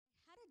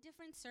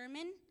different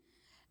sermon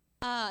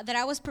that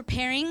I was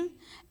preparing,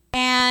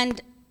 and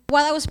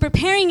while I was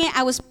preparing it,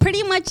 I was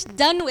pretty much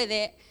done with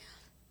it.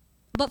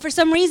 But for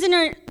some reason,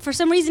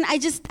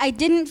 I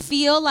didn't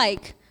feel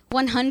like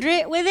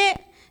 100 with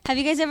it. Have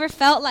you guys ever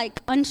felt like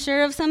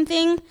unsure of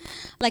something?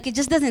 Like it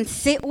just doesn't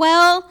sit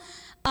well?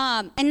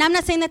 And I'm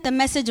not saying that the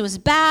message was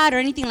bad or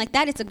anything like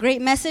that. It's a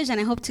great message, and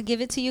I hope to give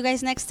it to you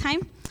guys next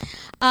time.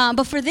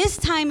 But for this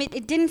time,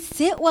 it didn't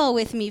sit well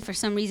with me for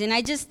some reason.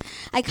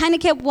 I kind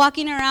of kept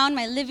walking around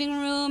my living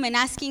room and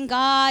asking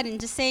God and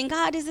just saying,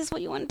 God, is this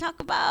what you want to talk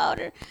about?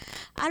 Or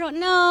I don't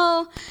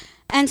know.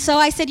 And so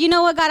I said, you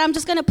know what, God, I'm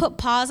just going to put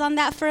pause on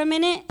that for a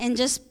minute and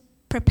just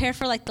prepare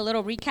for like the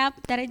little recap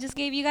that I just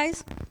gave you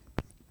guys.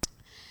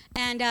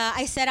 And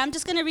I said, I'm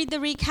just going to read the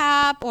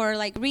recap or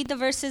like read the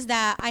verses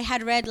that I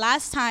had read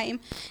last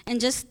time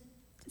and just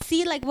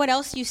see like what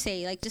else you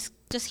say. Like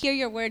just hear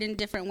your word in a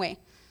different way.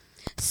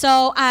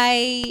 So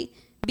I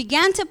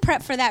began to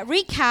prep for that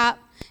recap,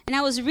 and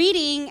I was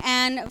reading,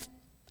 and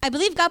I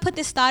believe God put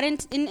this thought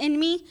in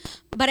me,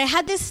 but I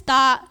had this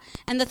thought,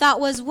 and the thought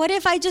was, what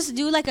if I just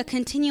do like a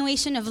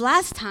continuation of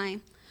last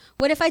time?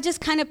 What if I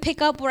just kind of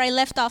pick up where I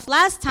left off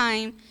last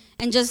time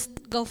and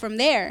just go from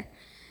there?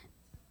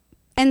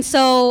 And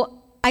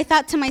so I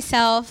thought to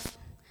myself,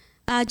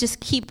 just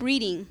keep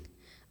reading,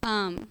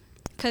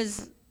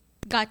 because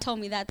God told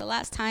me that the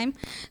last time.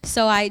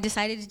 So I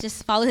decided to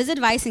just follow his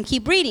advice and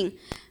keep reading.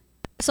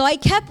 So I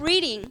kept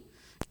reading.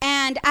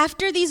 And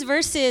after these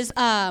verses,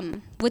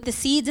 with the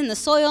seeds and the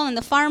soil and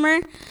the farmer,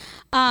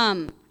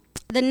 the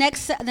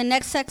next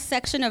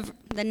section of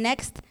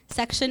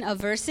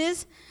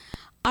verses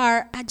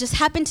just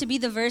happened to be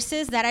the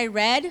verses that I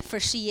read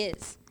for she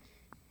is.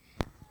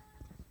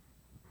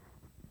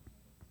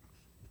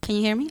 Can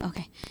you hear me?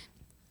 Okay.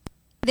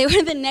 They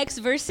were the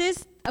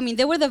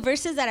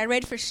verses that I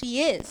read for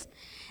she is.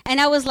 And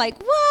I was like,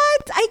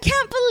 what? I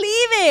can't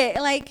believe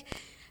it. Like,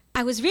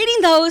 I was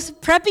reading those,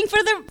 prepping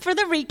for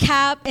the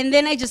recap, and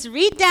then I just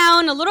read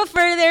down a little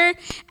further,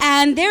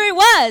 and there it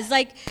was,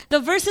 like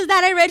the verses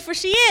that I read for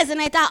she is. And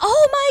I thought,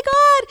 oh my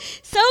God,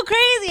 so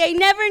crazy. I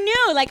never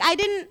knew. Like, I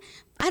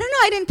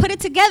didn't put it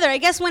together. I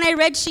guess when I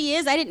read she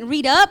is, I didn't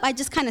read up. I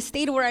just kind of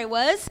stayed where I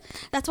was.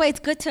 That's why it's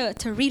good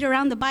to read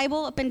around the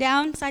Bible, up and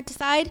down, side to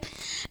side.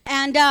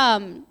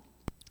 And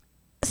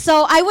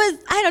so I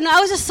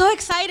was just so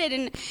excited,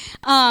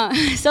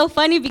 and so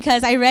funny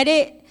because I read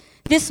it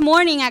this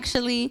morning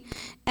actually,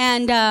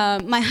 and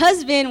my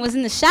husband was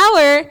in the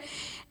shower,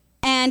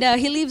 and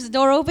he leaves the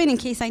door open in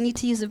case I need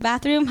to use the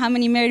bathroom. How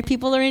many married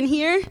people are in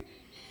here?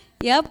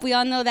 Yep, we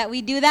all know that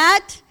we do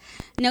that.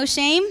 No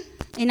shame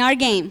in our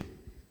game.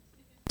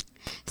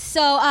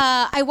 So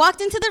I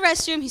walked into the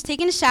restroom. He's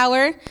taking a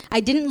shower.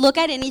 I didn't look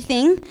at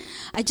anything.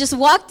 I just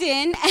walked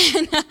in,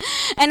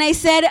 and I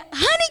said,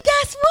 honey,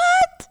 guess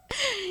what?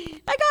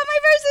 I got my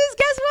verses,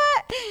 guess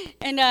what?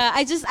 And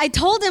I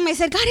told him, I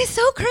said, God is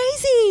so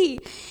crazy.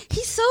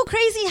 He's so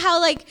crazy how,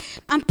 like,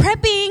 I'm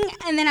prepping,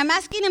 and then I'm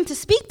asking him to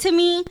speak to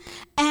me,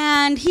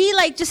 and he,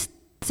 like, just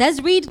says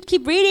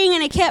keep reading,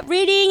 and I kept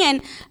reading,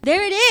 and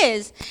there it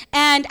is.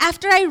 And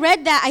after I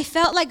read that, I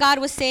felt like God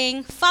was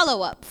saying,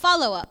 follow up.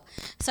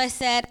 So I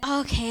said,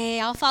 okay,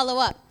 I'll follow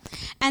up.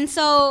 And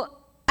so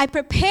I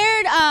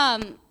prepared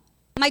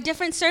my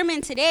different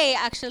sermon today,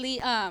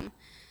 actually.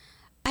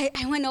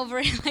 I went over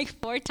it like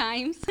 4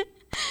 times.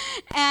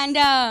 And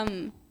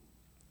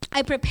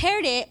I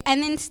prepared it,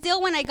 and then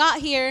still when I got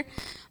here,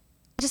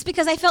 just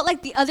because I felt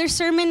like the other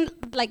sermon,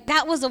 like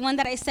that was the one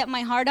that I set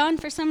my heart on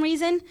for some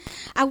reason.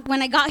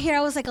 When I got here,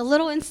 I was like a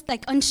little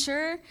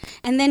unsure.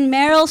 And then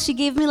Meryl, she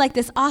gave me like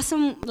this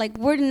awesome like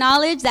word of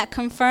knowledge that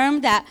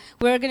confirmed that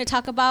we're going to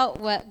talk about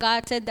what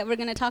God said that we're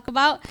going to talk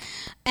about.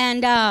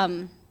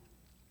 And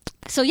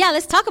so yeah,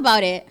 let's talk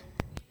about it.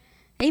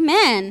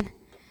 Amen.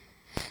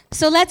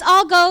 So let's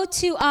all go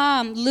to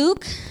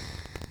Luke,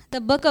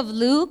 the book of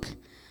Luke.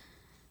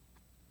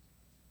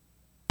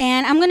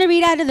 And I'm going to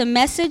read out of the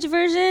Message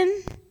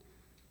version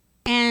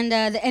and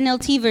the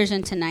NLT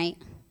version tonight.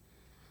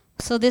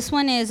 So this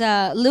one is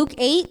Luke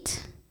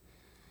 8,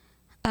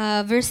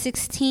 verse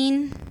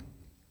 16.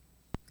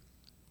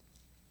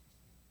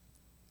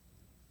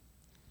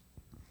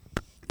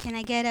 Can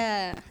I get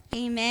a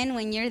amen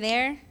when you're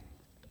there?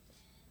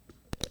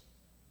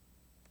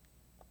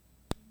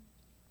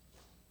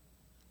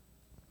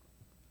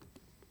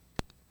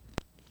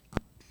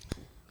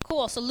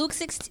 Cool. So Luke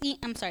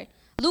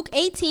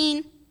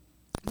 18,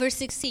 verse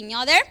 16.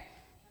 Y'all there?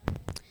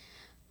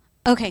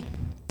 Okay.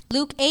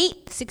 Luke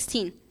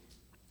 8:16.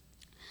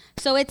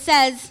 So it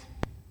says,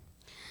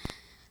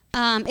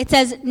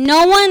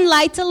 no one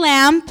lights a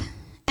lamp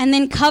and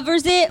then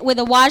covers it with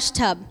a wash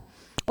tub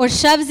or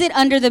shoves it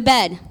under the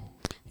bed.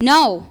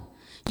 No,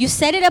 you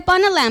set it up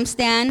on a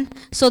lampstand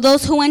so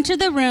those who enter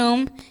the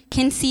room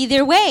can see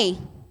their way.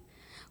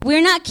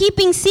 We're not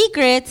keeping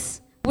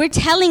secrets, we're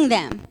telling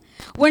them.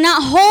 We're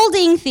not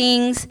holding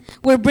things,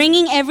 we're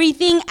bringing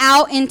everything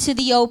out into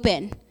the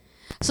open.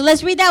 So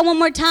let's read that one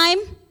more time.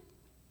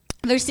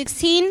 Verse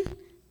 16.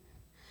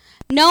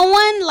 No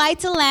one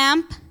lights a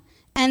lamp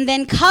and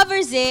then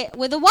covers it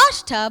with a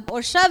wash tub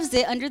or shoves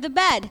it under the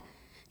bed.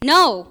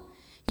 No,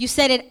 you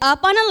set it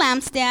up on a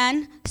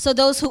lampstand so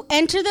those who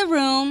enter the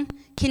room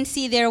can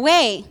see their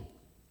way.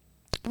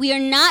 We are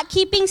not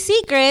keeping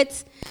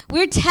secrets.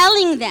 We're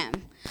telling them.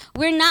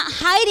 We're not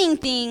hiding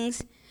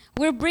things.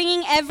 We're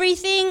bringing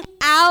everything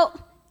out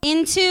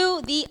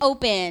into the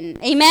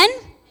open. Amen?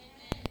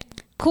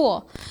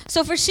 Cool.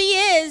 So for She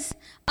Is,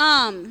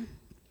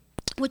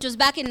 which was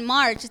back in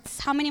March, it's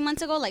how many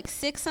months ago? Like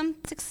 6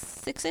 months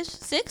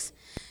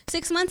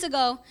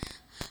ago.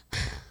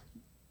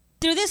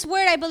 Through this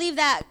word, I believe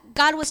that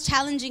God was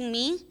challenging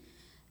me.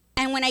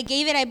 And when I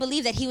gave it, I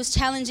believe that he was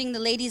challenging the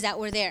ladies that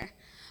were there.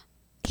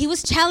 He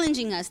was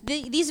challenging us.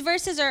 These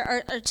verses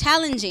are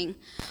challenging.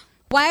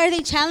 Why are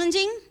they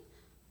challenging?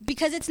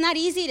 Because it's not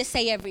easy to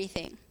say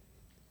everything.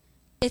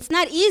 It's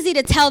not easy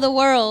to tell the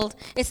world.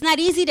 It's not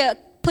easy to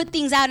put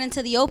things out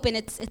into the open.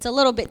 It's a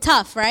little bit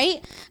tough,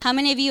 right? How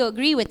many of you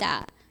agree with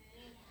that?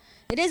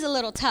 It is a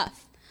little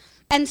tough.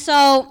 And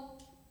so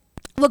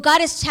what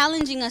God is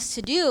challenging us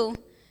to do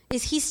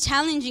is he's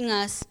challenging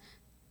us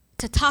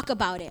to talk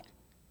about it.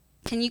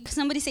 Can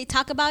somebody say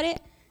talk about it?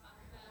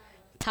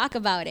 Talk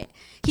about it.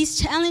 He's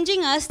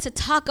challenging us to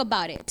talk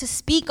about it, to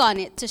speak on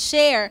it, to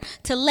share,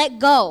 to let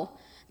go.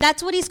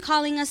 That's what he's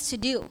calling us to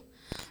do.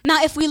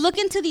 Now, if we look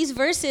into these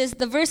verses,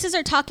 the verses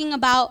are talking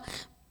about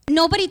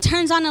nobody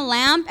turns on a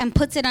lamp and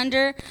puts it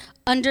under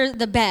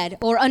the bed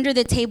or under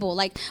the table.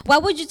 Like, why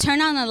would you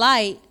turn on a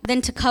light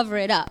then to cover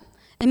it up?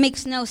 It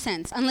makes no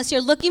sense unless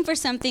you're looking for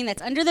something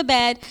that's under the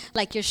bed,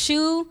 like your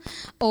shoe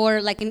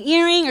or like an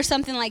earring or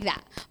something like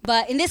that.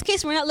 But in this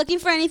case, we're not looking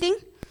for anything.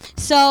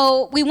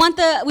 So we want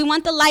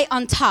the light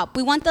on top.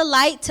 We want the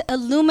light to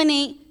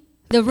illuminate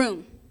the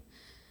room.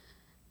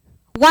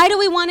 Why do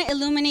we want to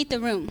illuminate the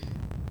room?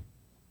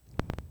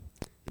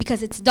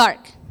 Because it's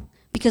dark.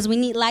 Because we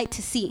need light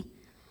to see.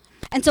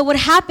 And so what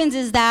happens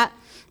is that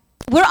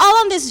we're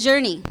all on this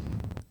journey.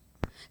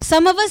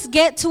 Some of us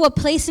get to a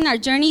place in our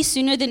journey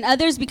sooner than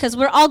others because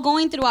we're all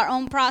going through our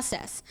own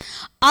process.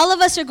 All of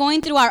us are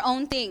going through our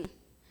own thing.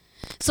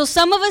 So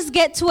some of us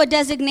get to a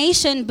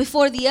designation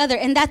before the other,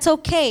 and that's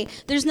okay.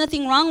 There's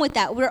nothing wrong with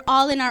that. We're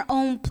all in our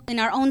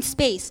own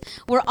space.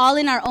 We're all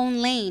in our own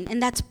lane,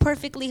 and that's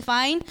perfectly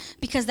fine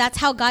because that's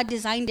how God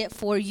designed it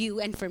for you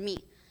and for me.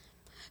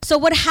 So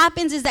what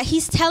happens is that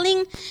he's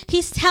telling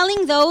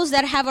those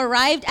that have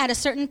arrived at a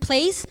certain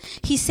place,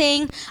 he's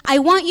saying, I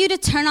want you to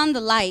turn on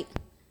the light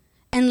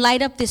and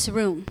light up this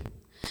room.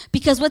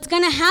 Because what's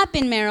going to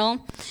happen,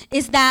 Meryl,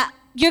 is that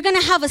you're going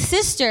to have a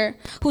sister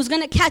who's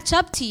going to catch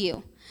up to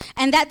you.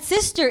 And that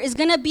sister is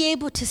going to be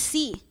able to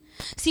see.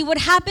 See, what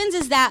happens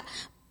is that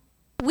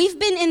we've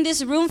been in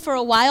this room for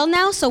a while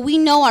now, so we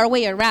know our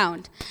way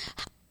around.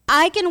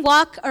 I can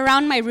walk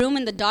around my room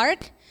in the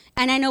dark,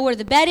 and I know where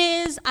the bed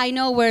is, I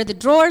know where the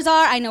drawers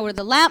are, I know where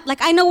the lamp,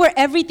 I know where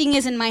everything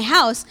is in my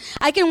house.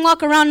 I can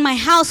walk around my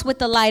house with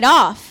the light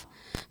off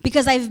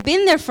because I've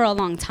been there for a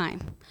long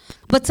time.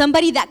 But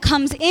somebody that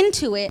comes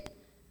into it,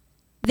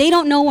 they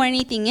don't know where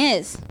anything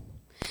is.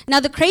 Now,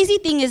 the crazy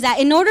thing is that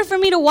in order for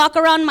me to walk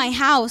around my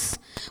house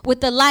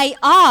with the light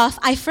off,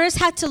 I first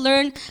had to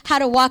learn how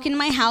to walk in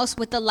my house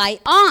with the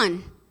light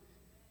on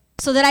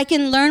so that I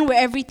can learn where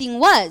everything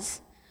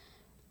was.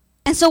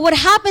 And so what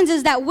happens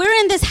is that we're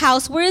in this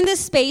house, we're in this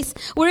space,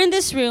 we're in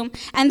this room,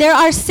 and there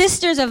are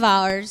sisters of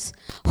ours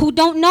who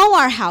don't know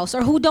our house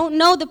or who don't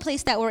know the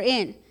place that we're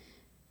in.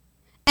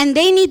 And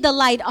they need the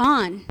light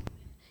on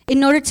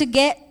in order to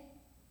get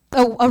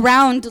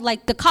around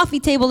like the coffee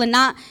table and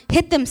not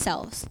hit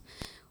themselves.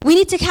 We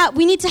need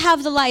to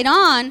have the light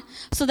on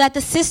so that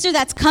the sister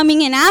that's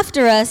coming in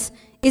after us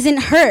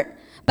isn't hurt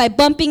by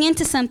bumping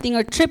into something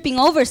or tripping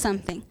over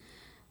something.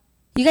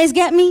 You guys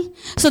get me?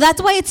 So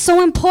that's why it's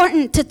so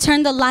important to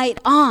turn the light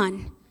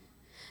on.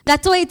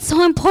 That's why it's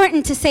so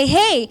important to say,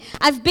 hey,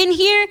 I've been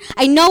here.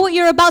 I know what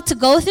you're about to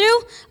go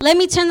through. Let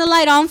me turn the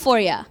light on for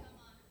you.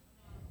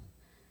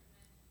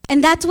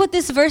 And that's what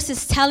this verse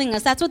is telling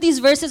us. That's what these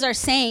verses are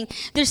saying.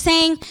 They're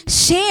saying,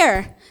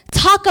 share,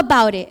 talk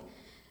about it.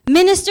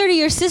 Minister to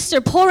your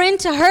sister, pour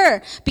into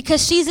her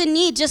because she's in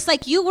need just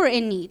like you were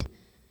in need.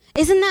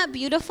 Isn't that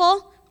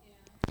beautiful?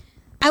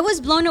 I was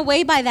blown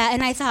away by that,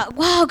 and I thought,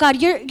 wow,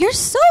 God, you're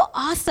so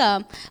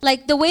awesome.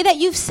 Like the way that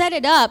you've set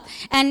it up.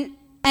 And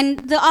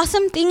the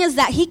awesome thing is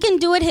that he can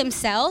do it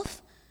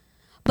himself,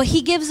 but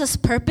he gives us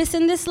purpose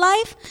in this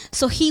life,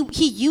 so he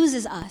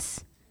uses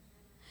us.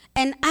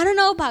 And I don't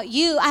know about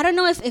you. I don't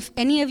know if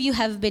any of you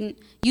have been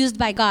used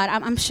by God.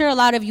 I'm sure a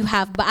lot of you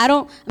have, but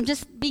I'm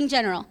just being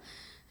general.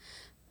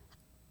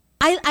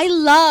 I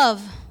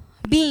love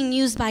being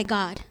used by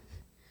God.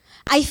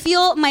 I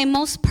feel my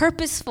most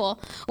purposeful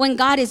when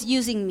God is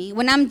using me,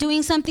 when I'm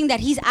doing something that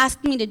he's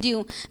asked me to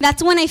do.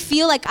 That's when I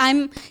feel like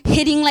I'm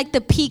hitting like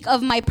the peak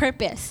of my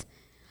purpose,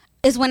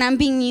 is when I'm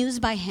being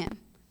used by him.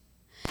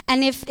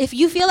 And if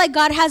you feel like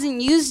God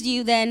hasn't used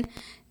you, then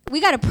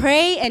we got to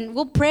pray and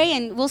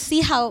we'll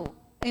see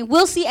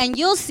and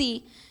you'll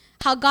see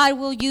how God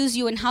will use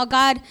you and how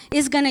God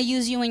is going to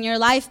use you in your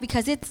life,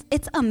 because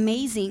it's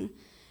amazing.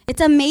 It's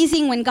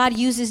amazing when God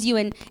uses you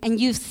and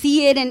you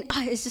see it, and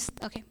it's just,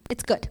 okay,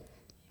 it's good.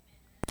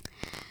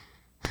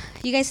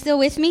 You guys still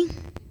with me?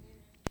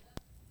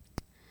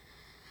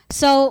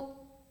 So,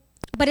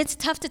 but it's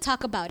tough to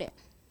talk about it.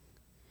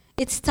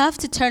 It's tough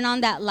to turn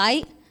on that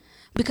light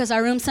because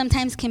our room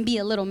sometimes can be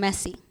a little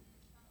messy.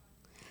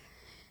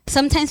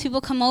 Sometimes people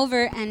come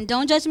over, and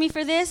don't judge me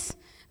for this,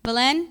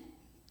 Belen,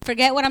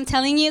 forget what I'm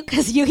telling you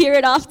because you hear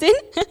it often.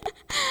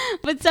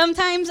 But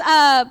sometimes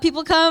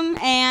people come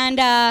and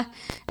I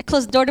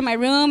close the door to my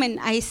room and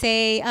I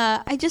say,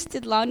 I just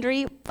did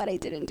laundry, but I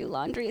didn't do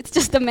laundry. It's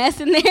just a mess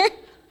in there.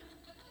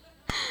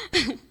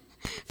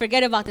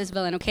 Forget about this,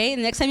 Belen, okay?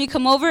 The next time you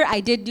come over,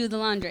 I did do the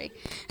laundry.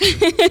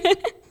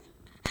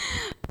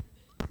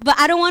 But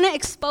I don't want to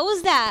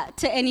expose that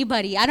to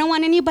anybody. I don't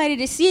want anybody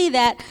to see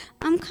that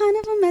I'm kind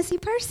of a messy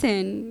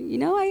person. You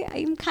know,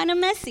 I'm kind of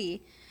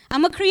messy.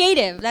 I'm a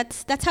creative.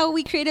 That's how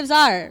we creatives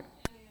are.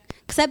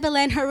 Except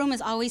Belen, her room is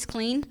always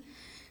clean.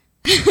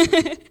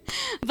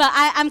 But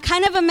I'm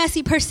kind of a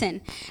messy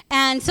person.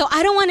 And so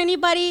I don't want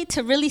anybody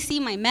to really see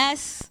my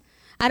mess.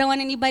 I don't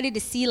want anybody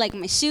to see like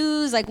my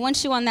shoes, like one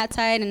shoe on that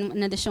side and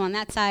another shoe on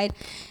that side.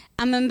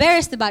 I'm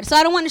embarrassed about it. So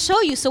I don't want to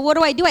show you. So what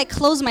do? I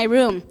close my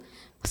room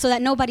so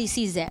that nobody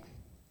sees it.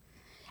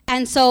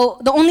 And so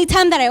the only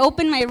time that I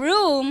open my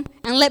room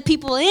and let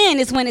people in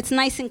is when it's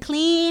nice and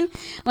clean,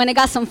 when I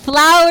got some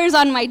flowers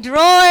on my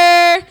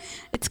drawer,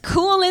 it's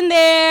cool in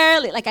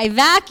there, like I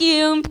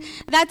vacuumed.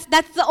 That's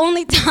the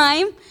only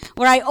time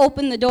where I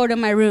open the door to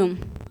my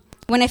room,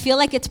 when I feel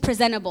like it's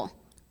presentable.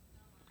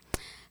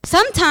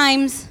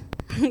 Sometimes,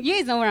 you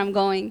guys know where I'm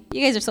going.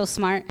 You guys are so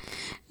smart.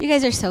 You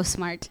guys are so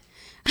smart.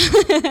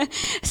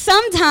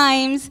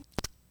 Sometimes,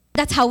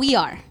 that's how we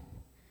are.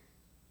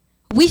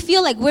 We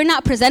feel like we're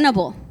not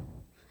presentable.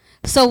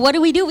 So what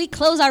do? We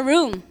close our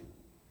room,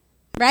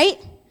 right?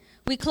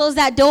 We close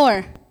that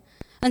door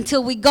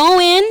until we go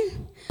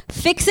in,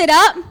 fix it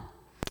up,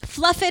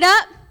 fluff it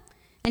up,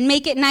 and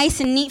make it nice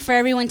and neat for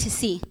everyone to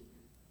see.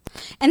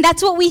 And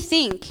that's what we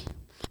think.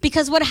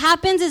 Because what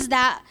happens is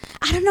that,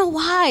 I don't know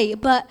why,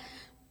 but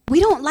we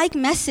don't like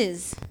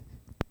messes.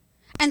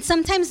 And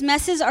sometimes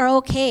messes are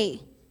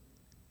okay.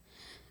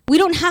 We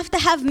don't have to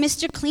have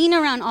Mr. Clean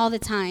around all the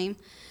time.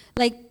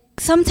 Like,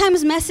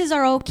 sometimes messes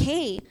are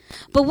okay.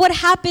 But what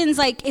happens,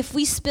 like, if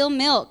we spill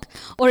milk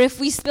or if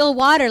we spill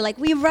water, like,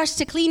 we rush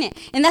to clean it.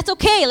 And that's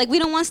okay. Like, we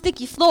don't want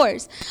sticky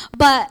floors.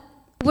 But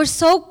we're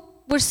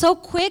so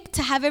quick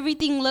to have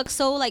everything look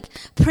so, like,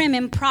 prim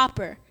and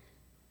proper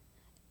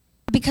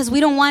because we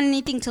don't want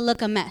anything to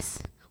look a mess.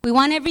 We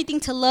want everything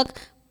to look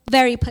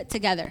very put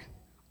together,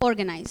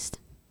 organized.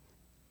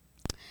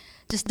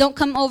 Just don't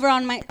come over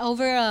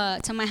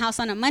to my house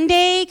on a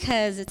Monday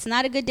because it's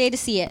not a good day to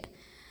see it.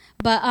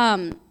 But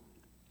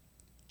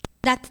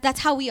that's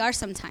how we are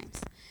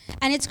sometimes.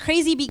 And it's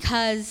crazy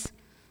because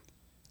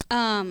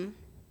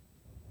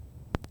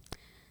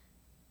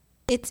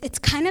it's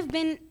kind of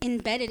been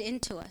embedded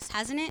into us,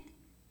 hasn't it?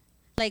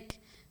 Like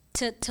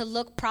to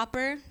look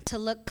proper, to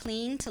look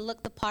clean, to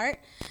look the part.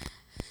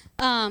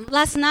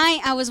 Last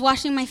night I was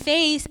washing my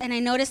face and I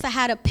noticed I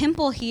had a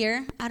pimple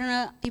here. I don't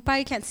know, you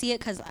probably can't see it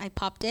because I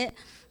popped it.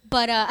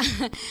 But I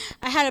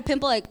had a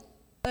pimple like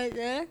right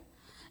there.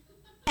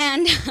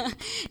 And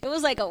it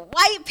was like a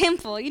white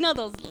pimple. You know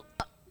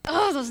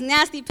those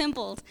nasty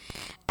pimples.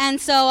 And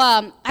so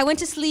I went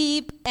to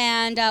sleep,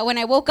 and when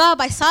I woke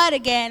up, I saw it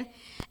again,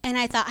 and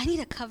I thought, I need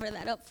to cover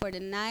that up for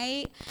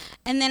tonight.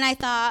 And then I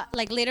thought,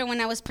 like later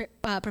when I was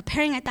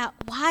preparing, I thought,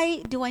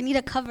 why do I need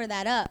to cover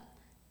that up?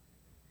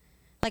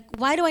 Like,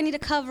 why do I need to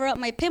cover up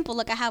my pimple?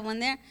 Look, I have one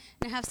there,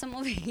 and I have some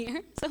over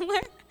here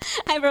somewhere.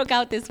 I broke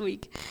out this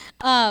week.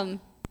 But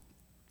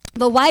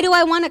why do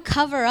I want to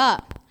cover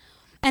up?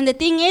 And the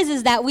thing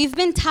is that we've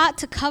been taught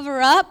to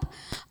cover up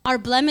our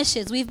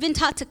blemishes. We've been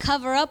taught to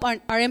cover up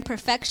our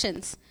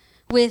imperfections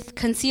with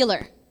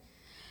concealer.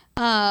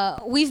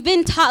 We've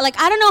been taught, like,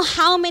 I don't know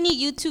how many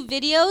YouTube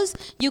videos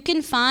you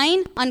can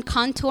find on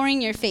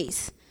contouring your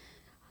face.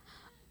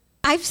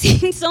 I've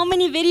seen so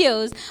many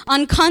videos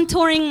on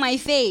contouring my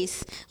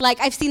face.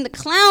 Like, I've seen the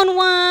clown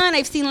one.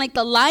 I've seen, like,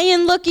 the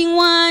lion-looking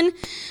one.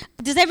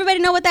 Does everybody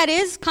know what that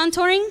is,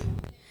 contouring?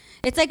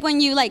 It's like when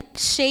you, like,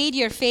 shade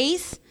your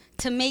face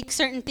to make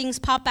certain things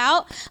pop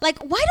out. Like,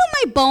 why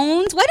do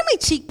my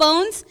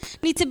cheekbones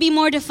need to be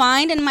more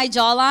defined in my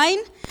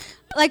jawline?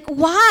 Like,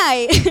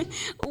 why?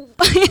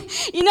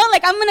 You know,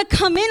 like, I'm going to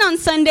come in on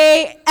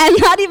Sunday and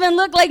not even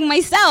look like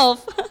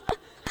myself.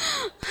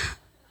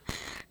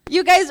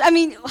 You guys, I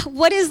mean,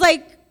 what is,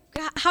 like,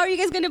 how are you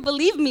guys going to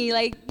believe me?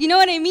 Like, you know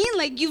what I mean?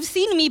 Like, you've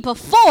seen me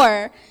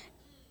before,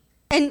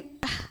 and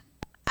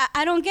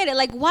I don't get it.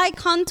 Like, why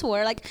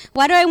contour? Like,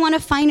 why do I want a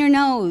finer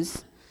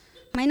nose?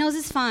 My nose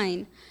is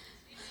fine.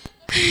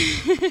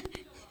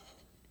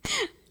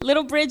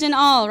 Little bridge and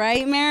all,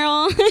 right,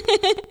 Meryl?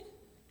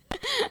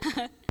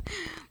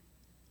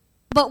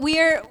 But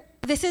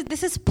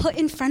this is put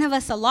in front of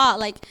us a lot.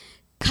 Like,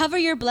 Cover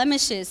your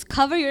blemishes,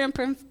 cover your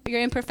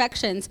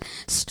imperfections,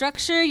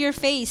 structure your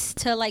face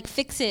to like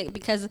fix it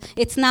because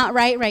it's not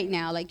right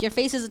now. Like your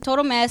face is a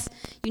total mess.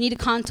 You need to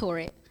contour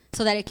it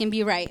so that it can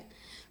be right.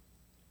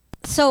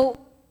 So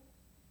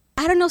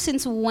I don't know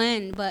since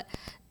when, but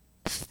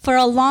for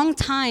a long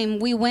time,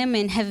 we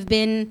women have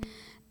been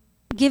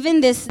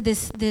given this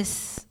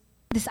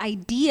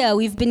idea.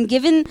 We've been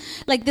given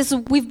like this.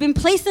 We've been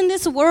placed in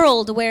this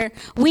world where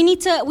we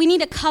need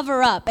to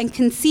cover up and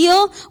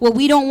conceal what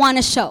we don't want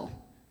to show.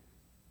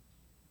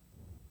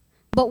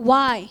 But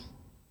why?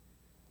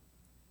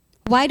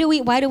 Why do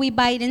we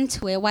bite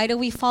into it? Why do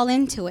we fall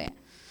into it?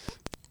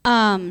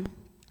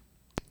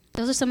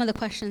 Those are some of the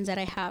questions that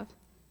I have.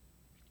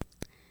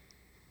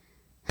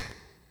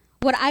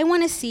 What I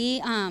want to see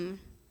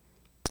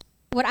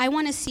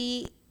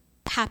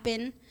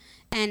happen,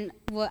 and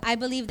what I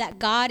believe that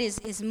God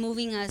is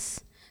moving us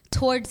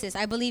towards this.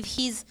 I believe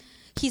He's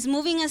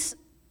moving us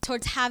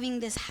towards having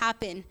this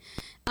happen.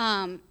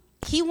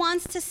 He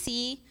wants to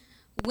see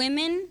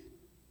women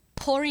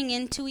pouring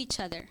into each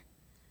other.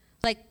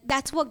 Like,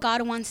 that's what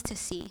God wants to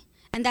see.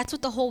 And that's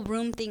what the whole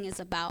room thing is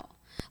about.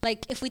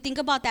 Like, if we think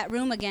about that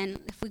room again,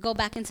 if we go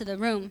back into the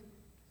room,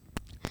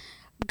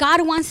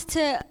 God wants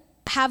to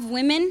have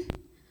women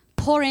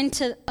pour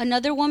into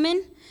another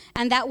woman,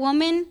 and that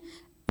woman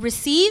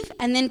receive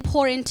and then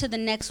pour into the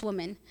next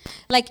woman.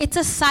 Like, it's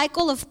a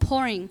cycle of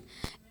pouring.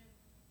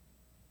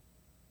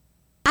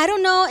 I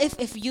don't know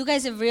if you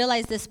guys have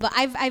realized this, but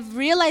I've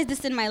realized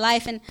this in my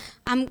life, and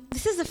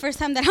this is the first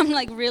time that I'm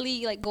like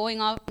really like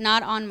going off,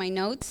 not on my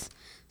notes,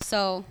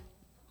 so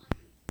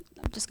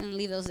I'm just gonna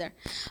leave those there.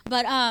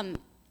 But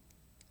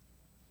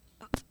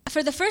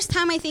for the first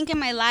time I think in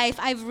my life,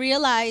 I've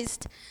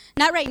realized,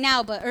 not right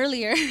now, but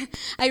earlier,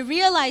 I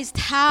realized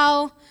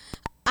how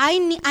I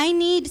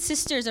need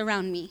sisters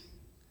around me.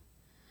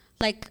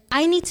 Like,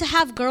 I need to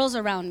have girls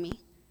around me.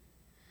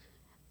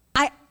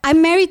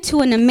 I'm married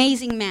to an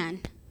amazing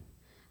man.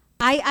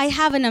 I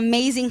have an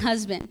amazing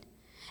husband.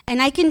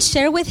 And I can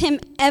share with him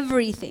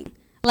everything.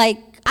 Like,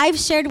 I've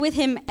shared with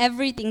him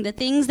everything. The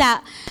things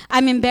that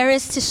I'm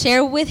embarrassed to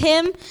share with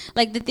him.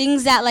 Like, the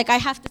things that, like, I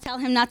have to tell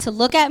him not to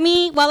look at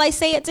me while I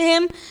say it to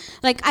him.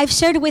 Like, I've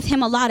shared with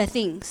him a lot of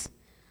things.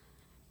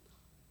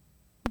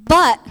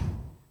 But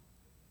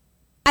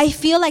I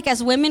feel like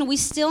as women, we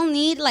still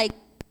need, like,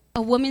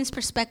 a woman's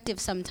perspective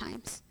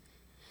sometimes.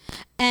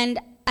 And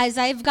as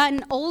I've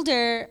gotten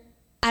older,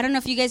 I don't know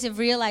if you guys have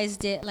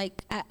realized it,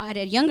 like, at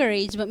a younger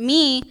age, but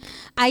me,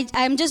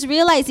 I'm just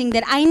realizing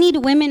that I need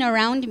women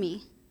around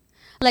me.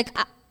 Like,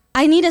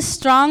 I need a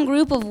strong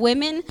group of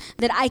women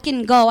that I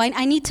can go.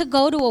 I need to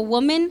go to a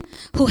woman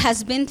who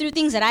has been through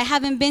things that I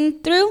haven't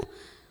been through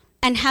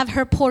and have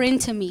her pour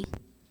into me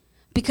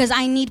because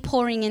I need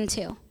pouring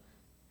into.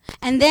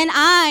 And then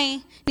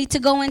I need to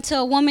go into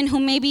a woman who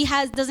maybe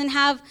doesn't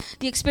have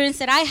the experience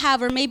that I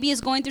have, or maybe is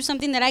going through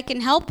something that I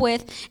can help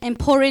with, and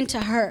pour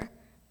into her.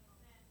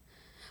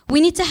 We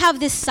need to have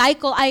this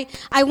cycle. I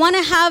want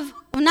to have,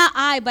 well, not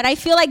I, but I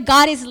feel like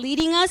God is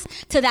leading us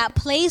to that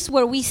place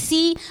where we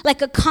see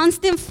like a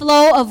constant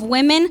flow of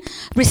women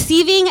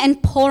receiving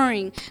and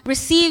pouring,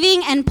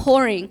 receiving and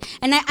pouring.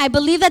 And I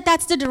believe that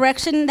that's the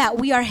direction that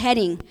we are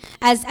heading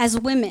as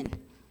women.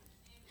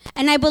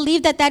 And I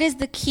believe that that is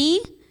the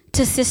key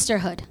to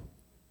sisterhood.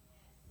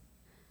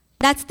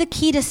 That's the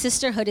key to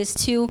sisterhood, is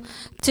to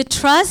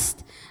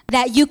trust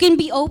that you can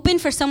be open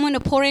for someone to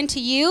pour into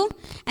you,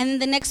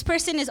 and the next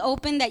person is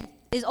open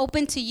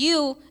to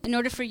you in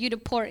order for you to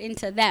pour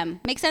into them.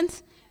 Make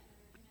sense?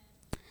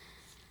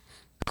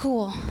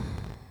 Cool.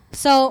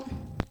 So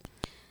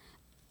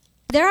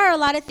there are a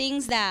lot of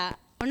things that,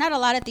 or not a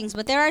lot of things,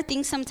 but there are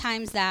things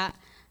sometimes that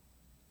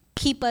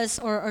keep us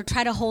or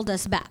try to hold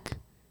us back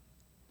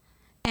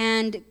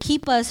and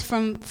keep us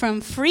from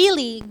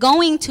freely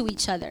going to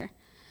each other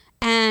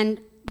and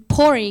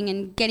pouring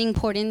and getting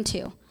poured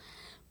into.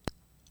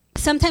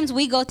 Sometimes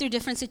we go through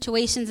different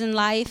situations in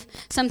life.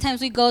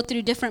 Sometimes we go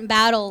through different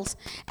battles,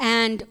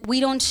 and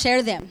we don't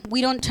share them. We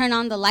don't turn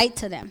on the light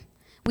to them.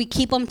 We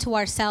keep them to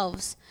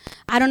ourselves.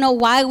 I don't know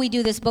why we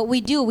do this, but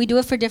we do. We do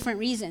it for different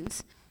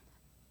reasons.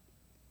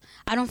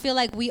 I don't feel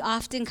like we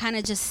often kind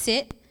of just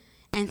sit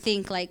and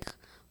think, like,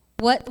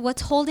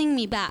 what's holding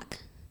me back?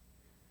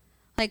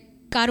 Like,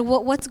 God,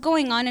 what's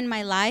going on in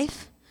my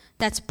life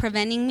that's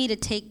preventing me to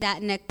take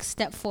that next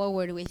step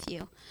forward with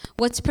you?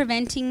 What's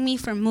preventing me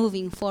from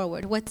moving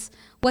forward? What's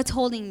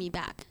holding me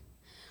back?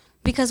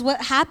 Because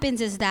what happens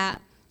is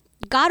that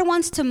God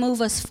wants to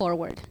move us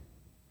forward,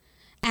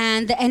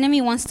 and the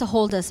enemy wants to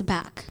hold us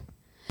back.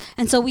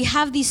 And so we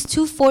have these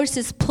two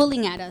forces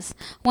pulling at us,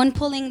 one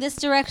pulling this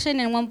direction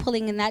and one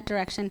pulling in that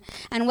direction.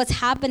 And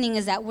what's happening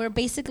is that we're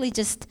basically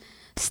just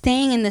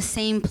staying in the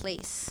same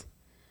place.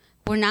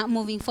 We're not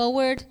moving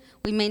forward.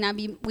 We might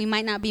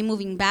not be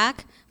moving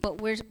back,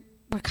 but we're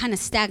kind of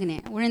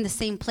stagnant. We're in the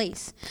same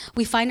place.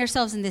 We find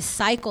ourselves in this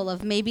cycle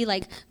of maybe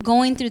like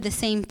going through the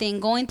same thing,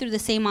 going through the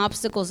same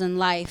obstacles in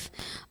life,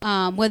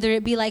 whether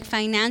it be like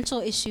financial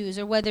issues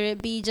or whether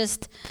it be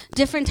just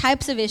different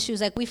types of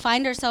issues. Like, we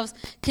find ourselves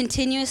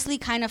continuously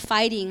kind of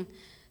fighting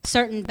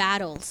certain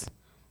battles.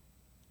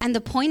 And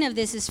the point of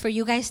this is for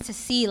you guys to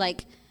see,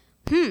 like,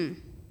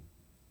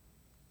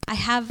 I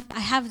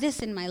have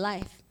this in my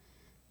life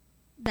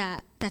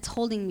that's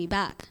holding me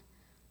back.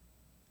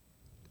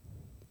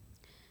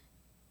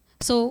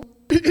 So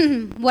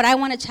what I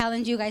want to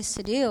challenge you guys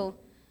to do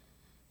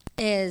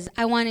is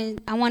I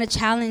want to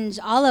challenge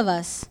all of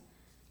us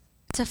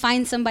to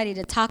find somebody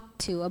to talk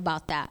to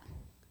about that.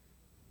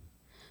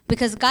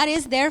 Because God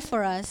is there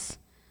for us,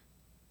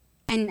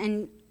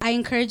 and I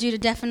encourage you to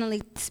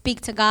definitely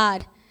speak to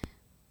God.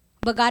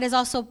 But God has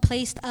also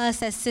placed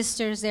us as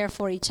sisters there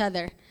for each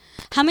other.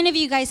 How many of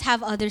you guys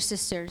have other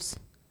sisters?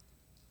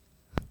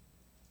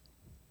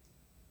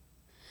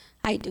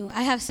 I do.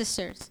 I have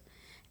sisters.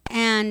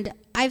 And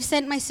I've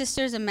sent my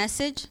sisters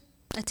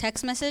a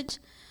text message,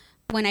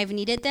 when I've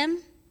needed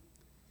them,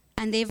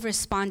 and they've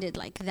responded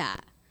like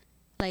that.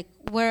 Like,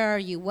 where are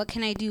you? What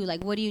can I do?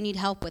 Like, what do you need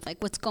help with?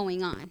 Like, what's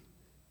going on?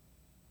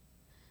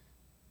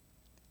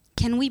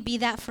 Can we be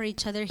that for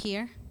each other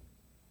here?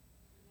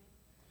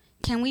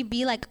 Can we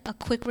be like a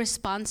quick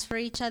response for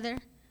each other?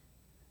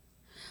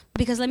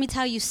 Because let me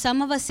tell you,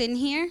 some of us in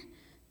here,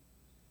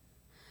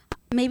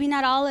 maybe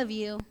not all of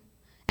you,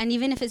 and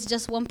even if it's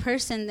just one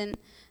person, then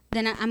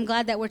I'm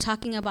glad that we're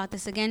talking about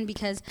this again,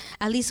 because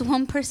at least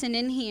one person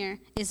in here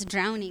is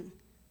drowning.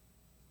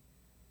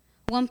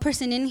 One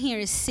person in here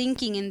is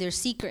sinking in their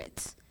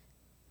secrets.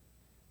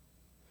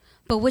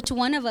 But which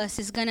one of us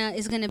is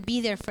gonna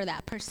be there for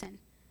that person?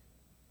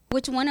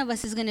 Which one of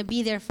us is gonna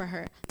be there for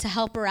her to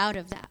help her out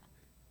of that?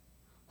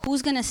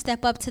 Who's gonna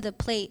step up to the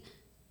plate?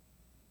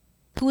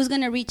 Who's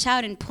gonna reach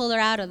out and pull her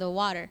out of the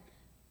water?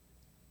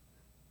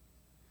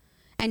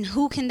 And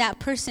who can that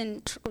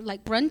person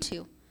run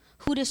to?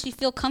 Who does she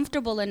feel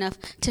comfortable enough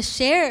to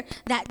share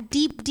that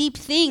deep, deep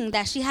thing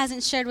that she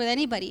hasn't shared with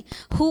anybody?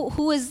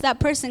 Who is that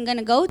person going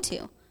to go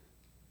to?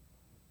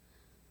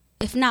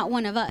 If not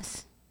one of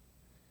us.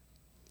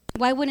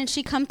 Why wouldn't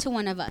she come to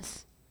one of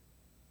us?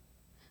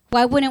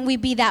 Why wouldn't we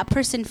be that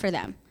person for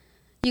them?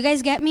 You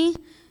guys get me?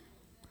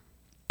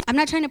 I'm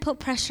not trying to put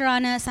pressure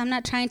on us. I'm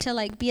not trying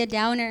to be a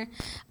downer.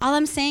 All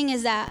I'm saying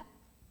is that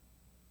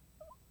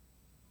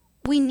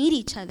we need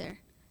each other.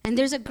 And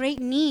there's a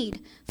great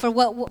need for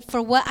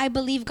what I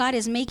believe God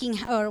is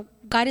making, or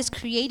God is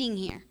creating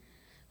here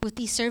with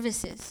these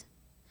services.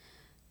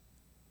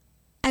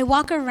 I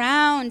walk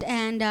around,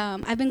 and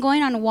I've been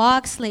going on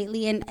walks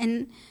lately,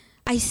 and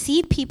I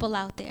see people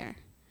out there.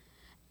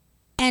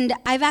 And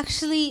I've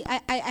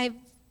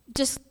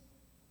just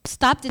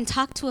stopped and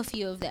talked to a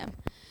few of them.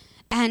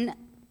 And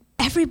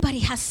everybody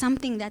has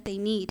something that they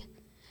need.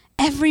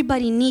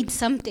 Everybody needs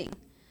something.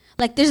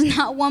 Like, there's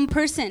not one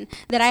person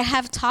that I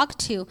have talked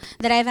to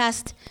that I've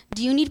asked,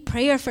 do you need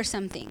prayer for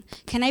something?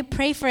 Can I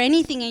pray for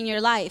anything in your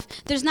life?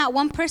 There's not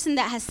one person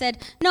that has said,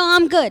 no,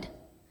 I'm good.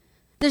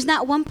 There's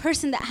not one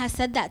person that has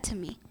said that to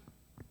me.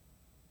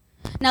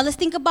 Now, let's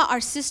think about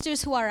our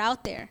sisters who are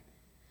out there.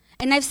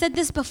 And I've said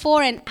this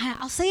before, and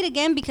I'll say it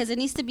again because it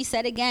needs to be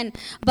said again.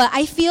 But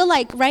I feel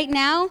like right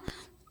now,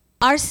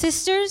 our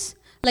sisters,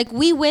 like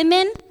we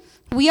women,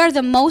 we are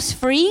the most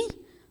free,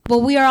 but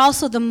we are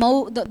also the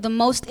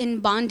most in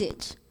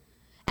bondage.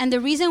 And the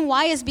reason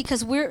why is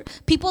because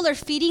people are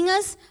feeding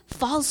us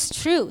false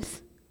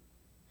truth.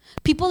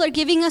 People are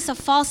giving us a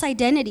false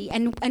identity,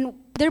 and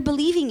they're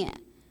believing it.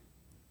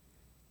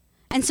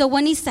 And so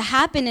what needs to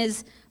happen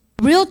is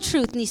real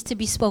truth needs to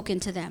be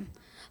spoken to them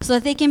so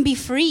that they can be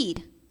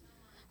freed.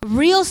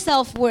 Real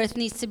self-worth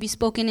needs to be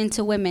spoken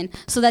into women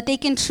so that they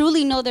can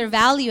truly know their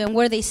value and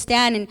where they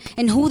stand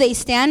and who they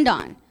stand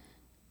on.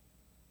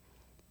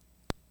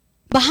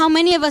 But how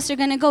many of us are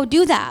going to go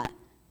do that?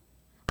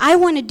 I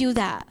want to do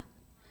that.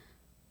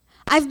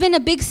 I've been a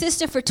big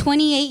sister for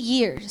 28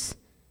 years.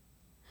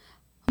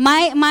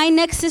 My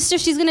next sister,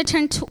 she's going to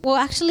turn,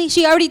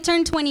 she already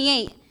turned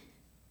 28.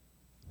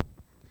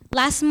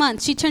 Last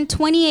month, she turned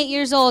 28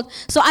 years old.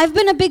 So I've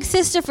been a big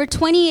sister for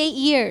 28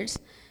 years.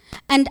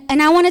 And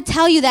I want to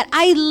tell you that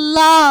I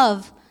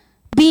love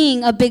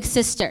being a big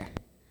sister.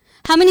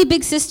 How many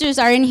big sisters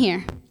are in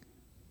here?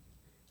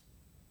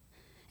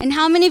 And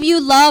how many of you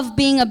love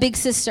being a big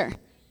sister?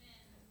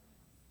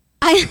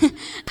 I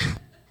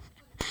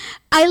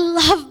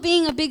love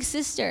being a big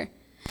sister.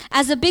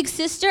 As a big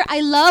sister,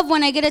 I love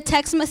when I get a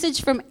text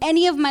message from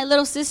any of my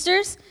little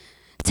sisters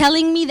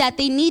telling me that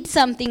they need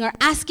something or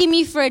asking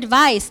me for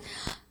advice.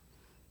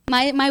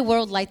 My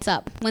world lights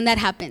up when that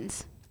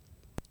happens.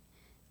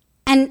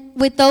 And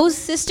with those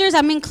sisters,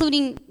 I'm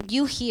including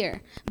you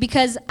here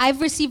because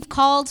I've received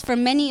calls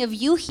from many of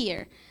you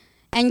here.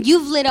 And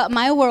you've lit up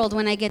my world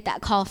when I get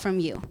that call from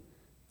you.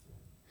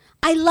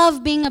 I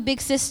love being a big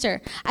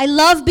sister. I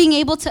love being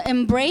able to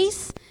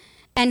embrace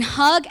and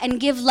hug and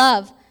give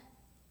love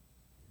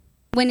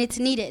when it's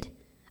needed.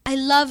 I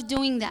love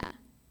doing that.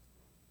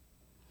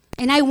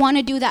 And I want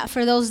to do that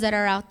for those that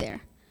are out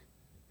there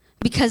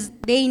because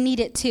they need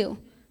it too.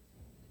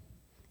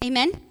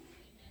 Amen?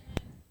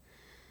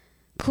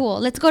 Cool.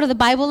 Let's go to the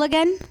Bible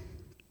again.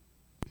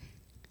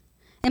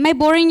 Am I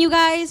boring you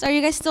guys? Are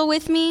you guys still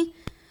with me?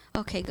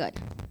 Okay, good.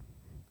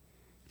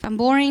 If I'm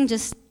boring,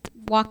 just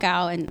walk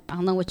out and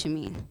I'll know what you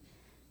mean.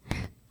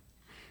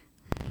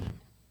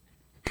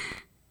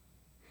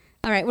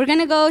 All right, we're going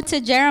to go to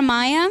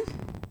Jeremiah,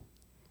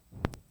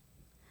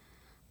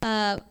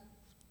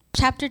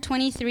 chapter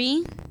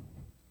 23,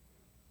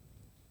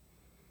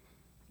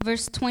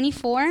 verse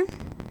 24.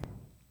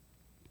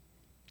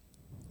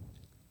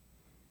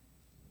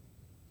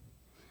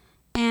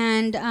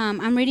 And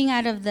I'm reading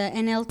out of the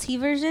NLT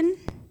version.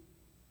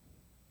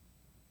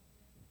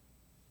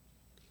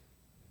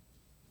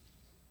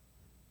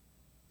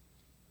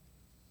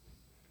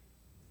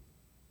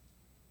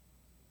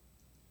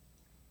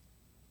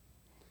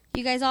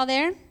 You guys all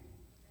there?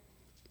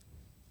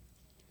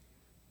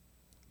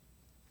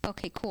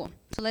 Okay, cool.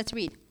 So let's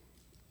read.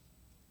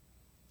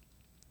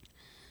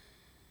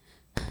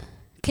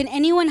 Can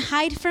anyone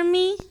hide from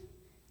me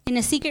in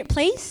a secret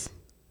place?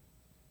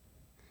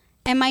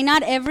 Am I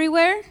not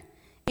everywhere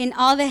in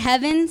all the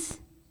heavens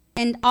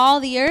and all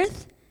the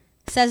earth,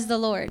 says the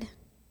Lord.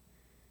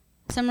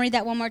 So I'm going to read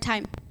that one more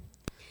time.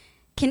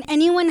 Can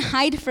anyone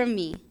hide from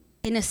me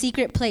in a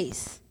secret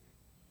place?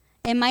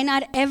 Am I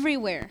not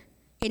everywhere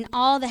in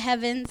all the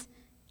heavens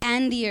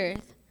and the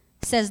earth,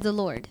 says the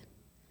Lord.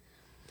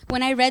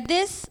 When I read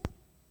this,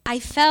 I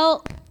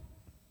felt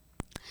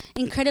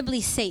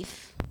incredibly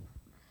safe.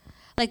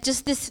 Like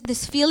just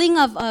this feeling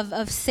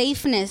of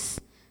safeness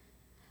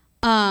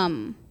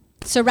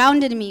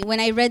surrounded me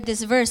when I read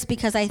this verse,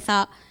 because I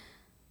thought,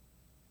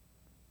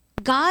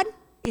 God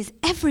is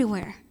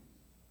everywhere.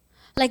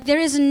 Like there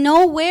is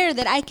nowhere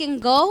that I can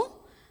go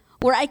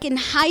where I can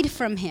hide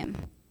from him.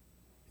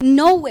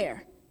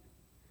 Nowhere.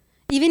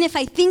 Even if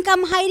I think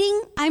I'm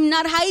hiding, I'm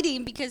not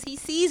hiding because he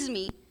sees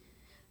me.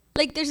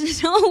 Like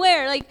there's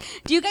nowhere. Like,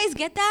 do you guys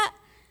get that?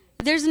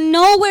 There's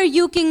nowhere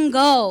you can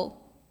go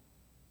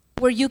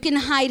where you can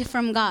hide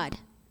from God.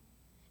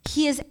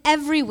 He is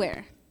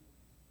everywhere.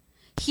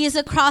 He is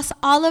across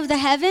all of the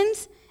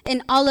heavens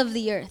and all of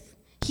the earth.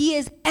 He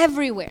is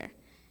everywhere.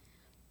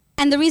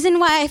 And the reason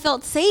why I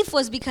felt safe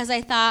was because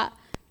I thought,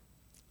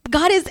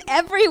 God is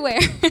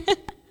everywhere.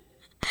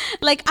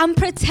 Like I'm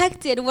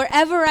protected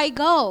wherever I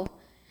go.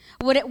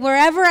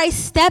 Wherever I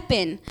step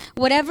in,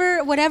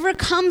 whatever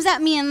comes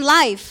at me in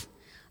life,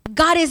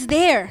 God is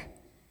there,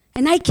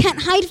 and I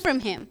can't hide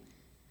from him.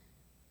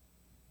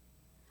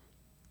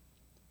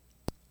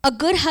 A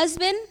good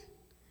husband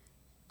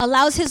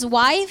allows his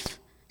wife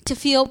to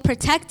feel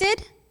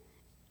protected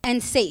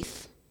and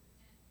safe.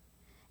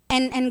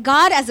 And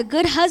God, as a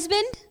good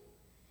husband,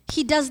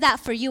 he does that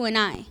for you and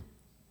I.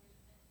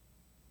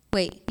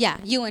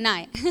 You and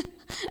I.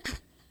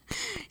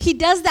 He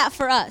does that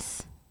for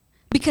us.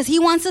 Because he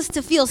wants us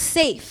to feel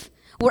safe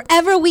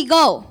wherever we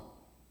go.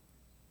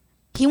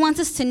 He wants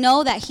us to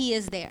know that he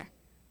is there.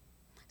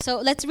 So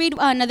let's read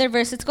another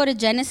verse. Let's go to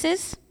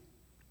Genesis.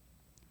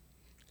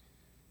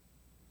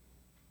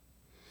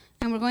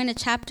 And we're going to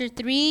chapter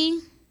 3,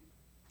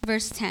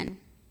 verse 10.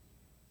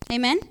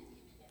 Amen?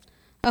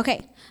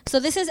 Okay, so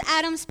this is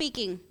Adam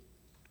speaking.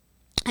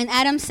 And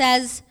Adam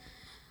says,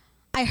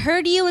 I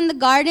heard you in the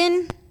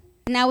garden,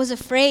 and I was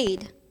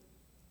afraid,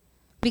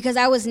 because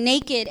I was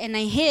naked and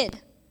I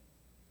hid.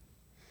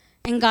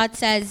 And God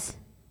says,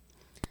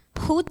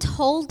 who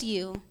told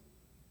you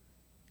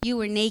you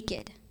were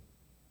naked?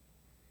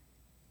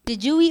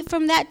 Did you eat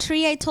from that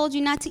tree I told you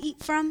not to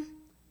eat from?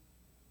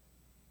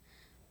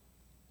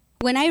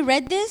 When I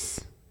read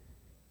this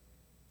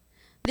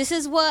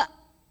is what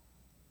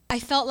I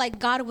felt like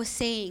God was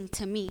saying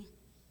to me.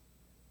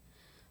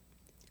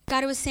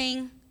 God was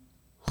saying,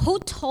 who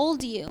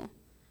told you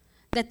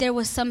that there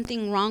was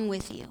something wrong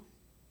with you?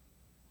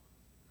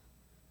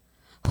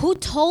 Who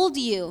told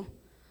you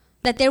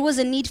that there was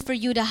a need for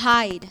you to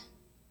hide?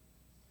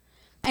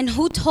 And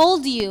who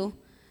told you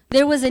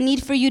there was a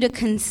need for you to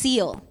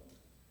conceal?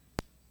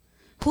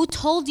 Who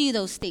told you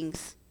those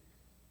things?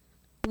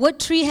 What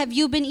tree have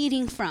you been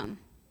eating from?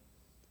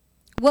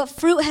 What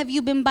fruit have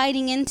you been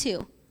biting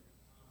into?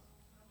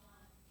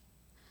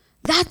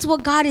 That's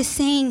what God is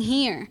saying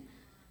here.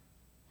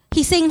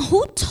 He's saying,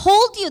 who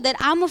told you that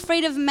I'm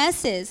afraid of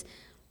messes?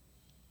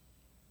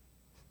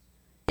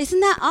 Isn't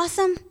that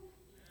awesome?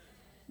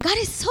 God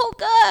is so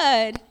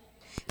good.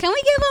 Can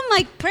we give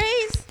him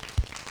praise?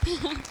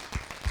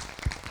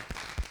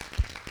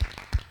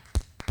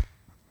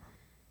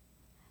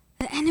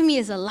 The enemy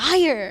is a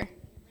liar.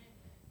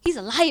 He's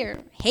a liar.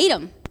 Hate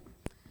him.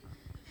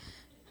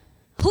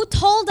 Who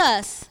told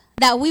us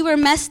that we were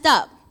messed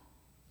up?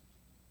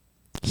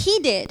 He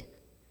did.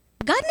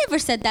 God never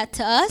said that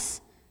to us.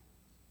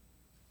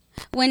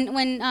 When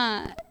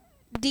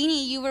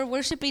Deanie, you were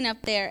worshiping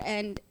up there,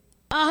 and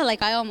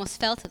I almost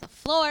fell to the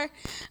floor.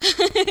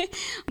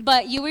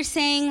 But you were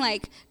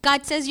saying,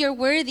 God says you're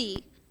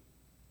worthy.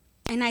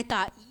 And I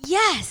thought,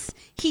 yes,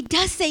 he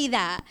does say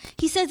that.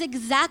 He says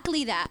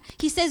exactly that.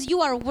 He says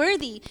you are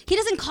worthy. He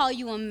doesn't call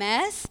you a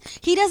mess.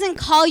 He doesn't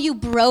call you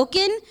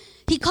broken.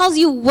 He calls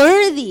you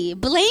worthy,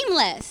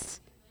 blameless.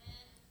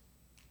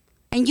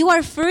 And you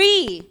are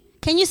free.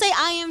 Can you say,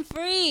 I am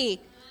free?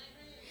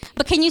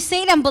 But can you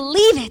say it and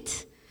believe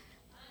it?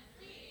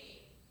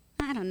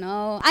 I don't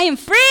know. I am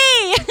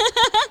free.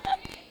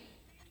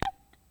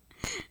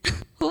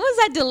 Who was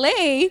that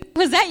delay?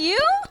 Was that you?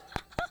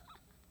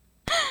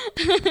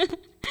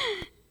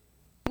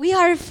 We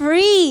are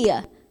free.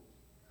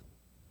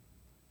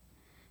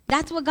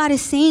 That's what God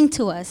is saying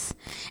to us.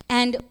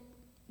 And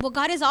what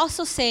God is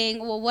also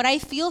saying, well, what I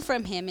feel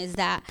from him is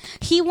that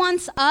he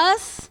wants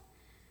us,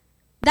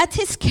 that's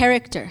his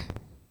character.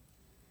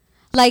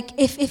 Like,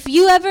 if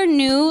you ever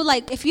knew,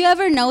 like, if you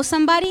ever know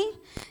somebody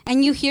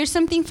and you hear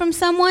something from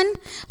someone,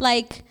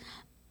 like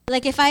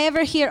if I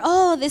ever hear,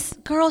 oh, this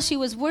girl, she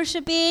was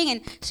worshiping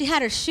and she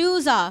had her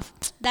shoes off,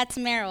 that's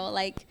Meryl.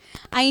 Like,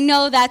 I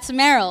know that's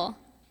Meryl.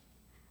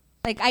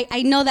 Like,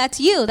 I know that's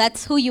you.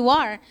 That's who you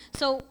are.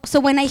 So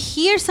when I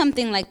hear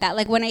something like that,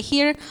 like when I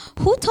hear,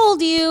 who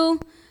told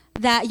you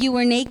that you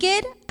were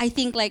naked? I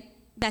think, like,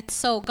 that's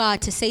so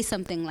God to say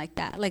something like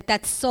that. Like,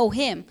 that's so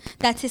him.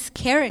 That's his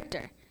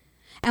character.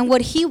 And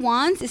what he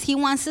wants is he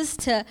wants us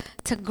to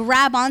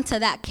grab onto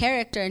that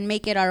character and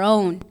make it our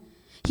own.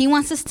 He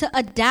wants us to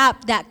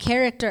adapt that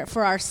character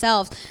for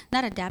ourselves.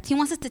 Not adapt. He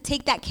wants us to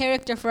take that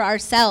character for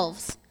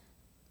ourselves.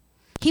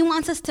 He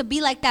wants us to be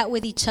like that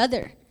with each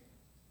other.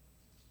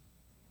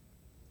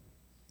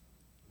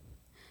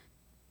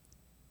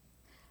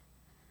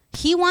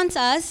 He wants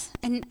us,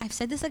 and I've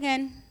said this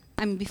again,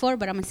 before,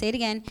 but I'm going to say it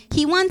again.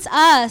 He wants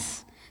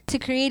us to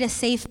create a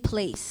safe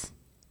place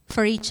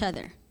for each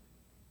other.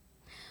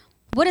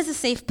 What does a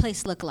safe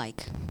place look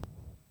like?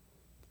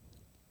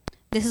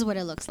 This is what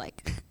it looks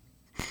like.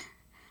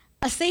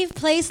 A safe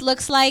place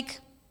looks like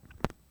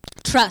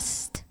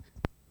trust.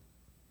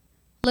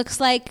 Looks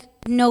like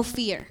no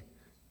fear.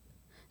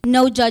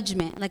 No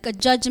judgment, like a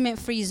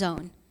judgment-free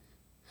zone.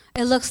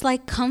 It looks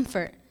like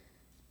comfort.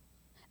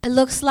 It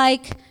looks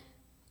like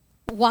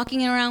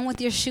walking around with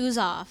your shoes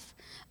off.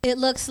 It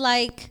looks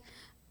like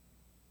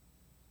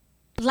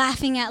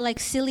laughing at like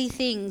silly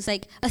things.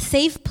 Like a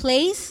safe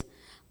place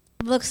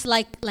looks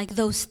like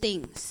those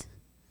things.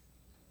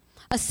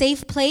 A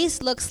safe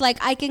place looks like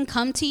I can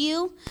come to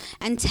you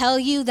and tell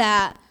you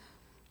that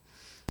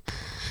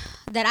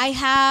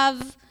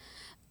I've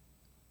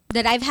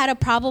had a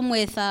problem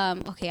with,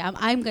 I'm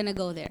going to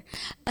go there.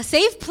 A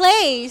safe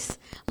place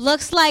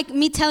looks like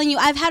me telling you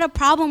I've had a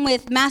problem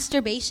with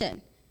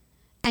masturbation.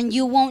 And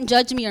you won't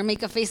judge me or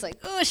make a face like,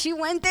 oh, she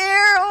went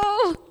there.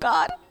 Oh,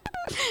 God.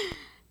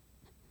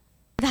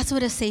 That's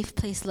what a safe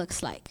place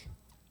looks like.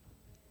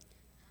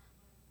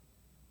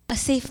 A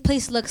safe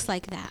place looks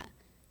like that.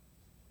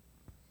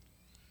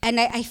 And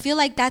I feel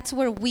like that's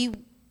where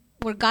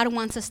God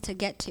wants us to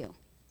get to.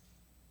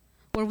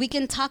 Where we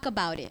can talk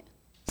about it.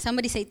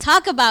 Somebody say,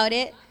 talk about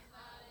it.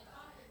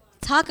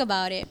 Talk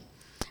about it.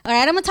 All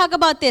right, I'm going to talk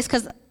about this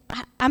because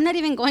I'm not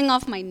even going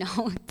off my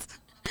notes.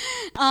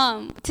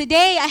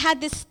 Today I had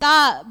this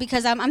thought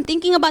because I'm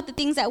thinking about the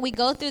things that we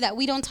go through that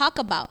we don't talk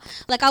about.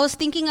 Like I was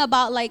thinking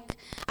about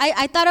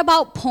I thought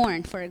about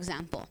porn, for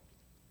example.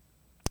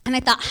 And I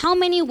thought, how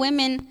many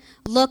women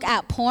look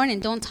at porn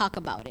and don't talk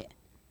about it?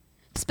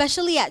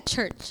 Especially at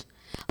church.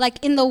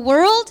 Like in the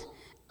world,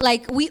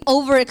 like we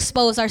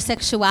overexpose our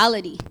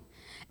sexuality.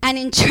 And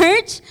in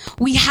church,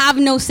 we have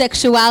no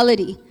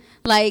sexuality.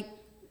 Like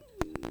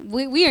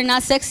we are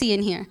not sexy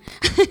in here.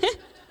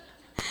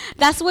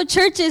 That's what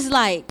church is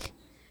like.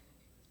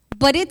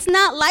 But it's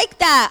not like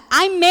that.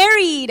 I'm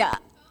married.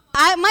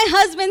 My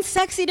husband's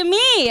sexy to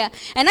me.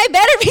 And I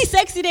better be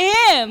sexy to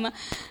him.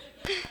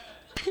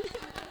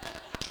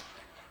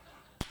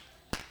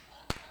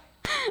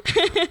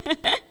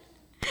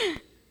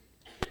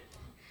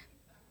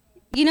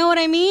 You know what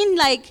I mean?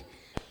 Like,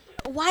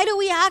 why do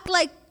we act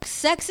like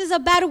sex is a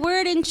bad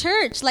word in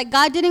church? Like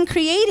God didn't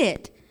create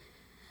it.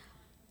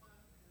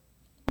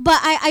 But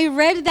I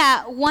read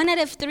that 1 out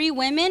of 3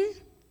 women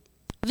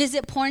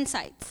visit porn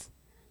sites.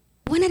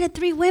 1 out of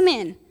 3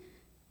 women.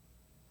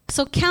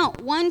 So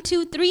count 1,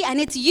 2, 3, and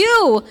it's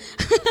you.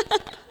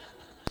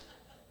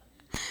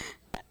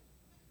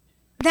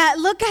 That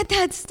look at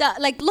that stuff.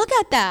 Like look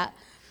at that.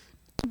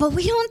 But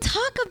we don't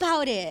talk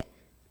about it.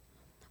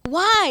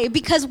 Why?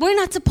 Because we're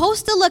not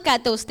supposed to look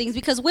at those things.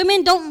 Because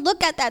women don't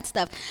look at that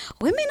stuff.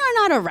 Women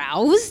are not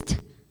aroused.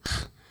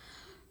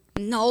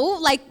 No,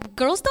 like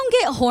girls don't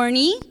get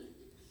horny.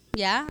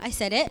 Yeah, I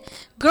said it.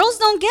 Girls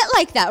don't get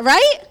like that,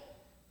 right?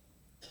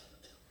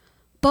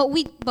 But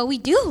we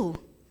do.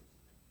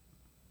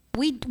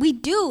 We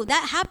do.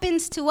 That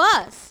happens to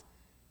us.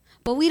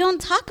 But we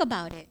don't talk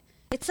about it.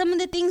 It's some of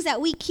the things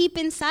that we keep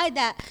inside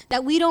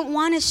that we don't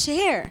want to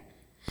share.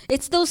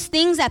 It's those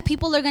things that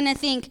people are going to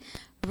think,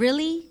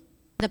 really?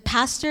 The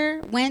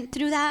pastor went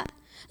through that?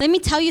 Let me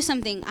tell you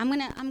something. I'm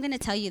going to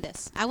tell you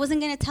this. I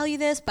wasn't going to tell you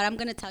this, but I'm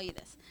going to tell you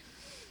this.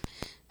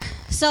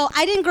 So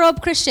I didn't grow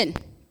up Christian.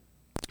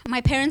 My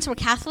parents were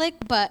Catholic,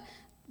 but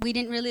we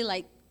didn't really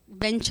like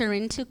venture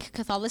into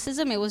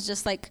Catholicism. It was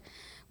just like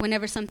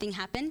whenever something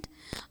happened.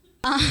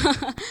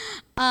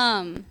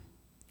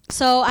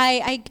 So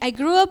I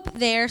grew up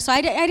there. So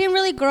I didn't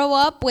really grow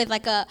up with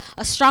like a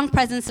strong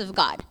presence of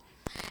God.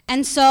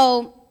 And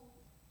so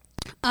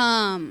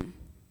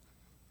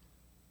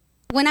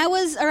when I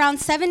was around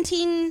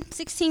 17,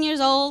 16 years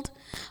old,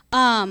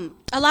 a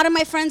lot of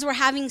my friends were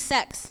having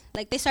sex.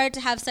 Like, they started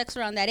to have sex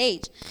around that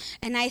age.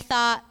 And I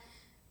thought,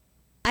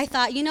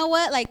 you know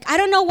what? Like, I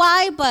don't know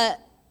why, but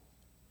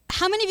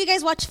how many of you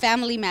guys watch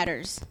Family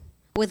Matters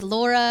with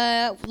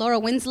Laura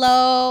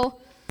Winslow?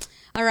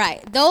 All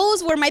right,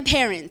 those were my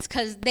parents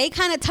because they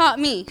kind of taught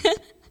me.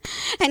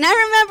 And I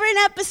remember an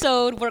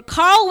episode where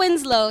Carl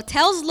Winslow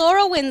tells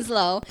Laura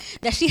Winslow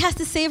that she has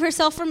to save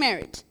herself for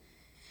marriage.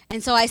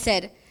 And so I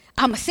said,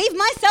 I'm going to save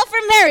myself for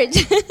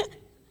marriage.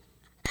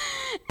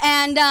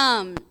 And,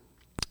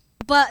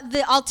 but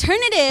the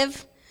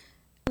alternative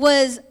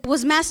was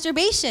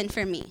masturbation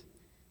for me.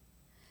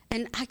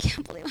 And I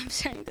can't believe I'm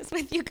sharing this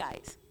with you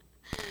guys.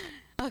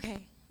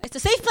 Okay, it's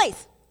a safe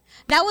place.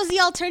 That was the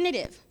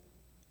alternative.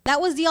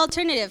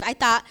 I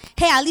thought,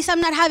 hey, at least I'm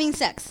not having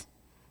sex.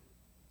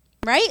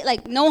 Right?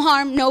 Like, no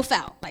harm, no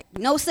foul. Like,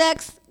 no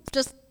sex,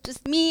 just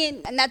me,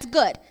 and that's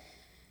good.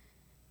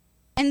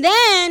 And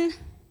then,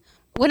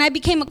 when I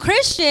became a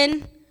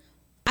Christian,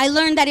 I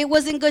learned that it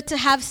wasn't good to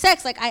have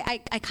sex. Like, I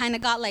kind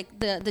of got, like,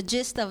 the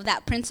gist of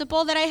that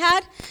principle that I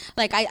had.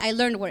 Like, I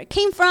learned where it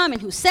came from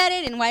and who said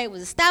it and why it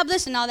was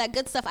established and all that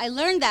good stuff. I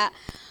learned that.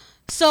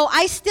 So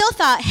I still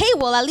thought, hey,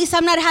 well, at least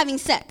I'm not having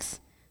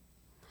sex.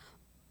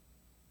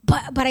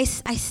 But I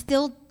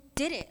still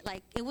did it.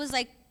 Like, it was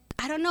like,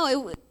 I don't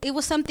know, it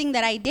was something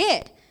that I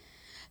did.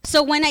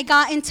 So when I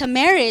got into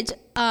marriage,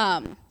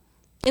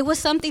 it was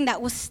something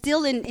that was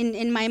still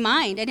in my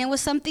mind. And it was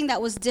something that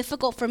was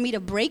difficult for me to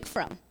break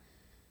from.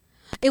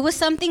 It was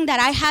something that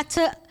I had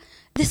to,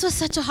 this was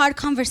such a hard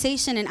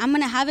conversation, and I'm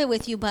going to have it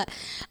with you, but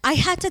I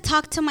had to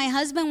talk to my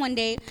husband one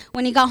day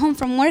when he got home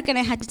from work, and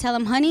I had to tell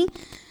him, honey,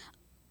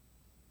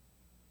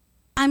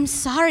 I'm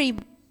sorry,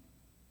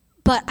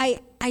 but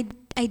I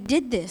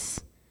did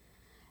this.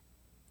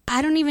 I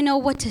don't even know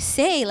what to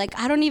say. Like,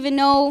 I don't even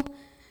know,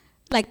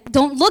 like,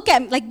 don't look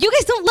at me. Like, you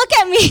guys don't look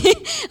at me.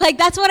 Like,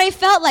 that's what I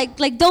felt like.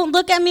 Like, don't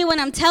look at me when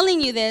I'm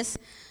telling you this.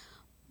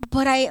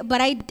 But I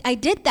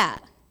did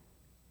that.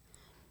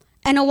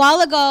 And a while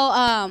ago,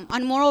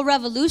 on Moral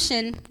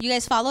Revolution, you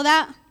guys follow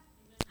that?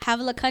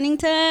 Havilah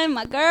Cunnington,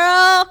 my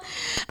girl.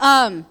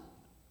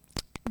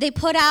 They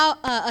put out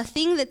a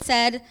thing that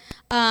said,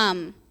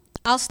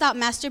 I'll stop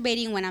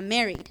masturbating when I'm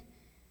married.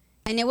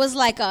 And it was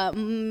like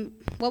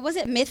what was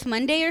it, Myth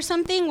Monday or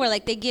something, where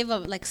like they give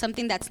like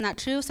something that's not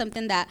true,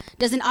 something that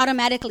doesn't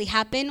automatically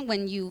happen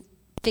when you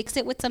fix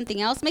it with something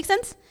else. Make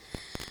sense?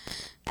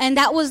 And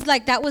that was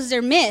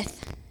their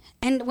myth.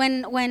 And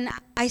when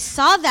I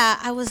saw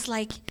that, I was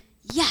like,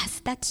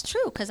 yes, that's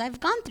true, because I've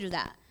gone through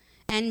that.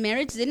 And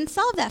marriage didn't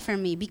solve that for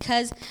me,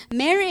 because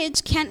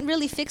marriage can't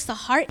really fix a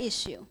heart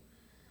issue.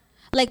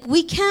 Like,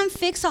 we can't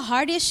fix a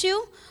heart issue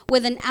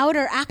with an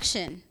outer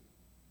action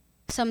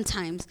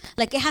sometimes.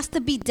 Like, it has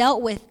to be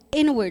dealt with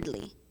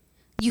inwardly.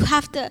 You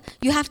have to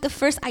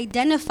first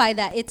identify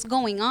that it's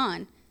going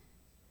on.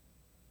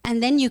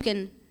 And then you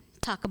can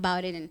talk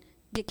about it and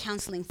get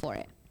counseling for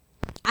it.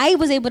 I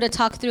was able to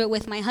talk through it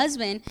with my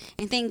husband,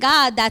 and thank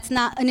God that's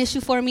not an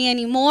issue for me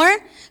anymore.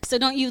 So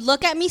don't you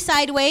look at me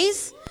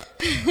sideways.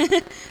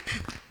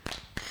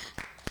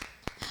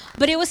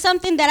 But it was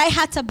something that I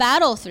had to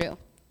battle through.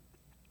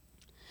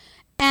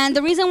 And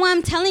the reason why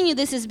I'm telling you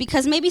this is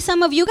because maybe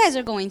some of you guys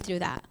are going through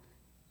that.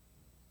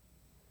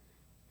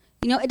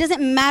 You know, it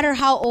doesn't matter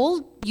how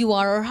old you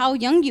are or how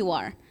young you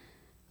are.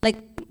 Like,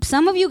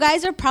 some of you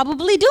guys are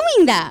probably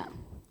doing that.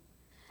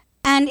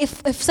 And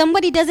if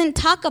somebody doesn't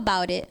talk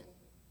about it,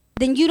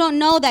 then you don't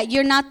know that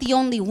you're not the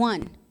only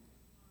one.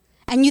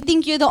 And you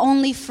think you're the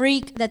only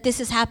freak that this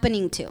is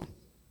happening to.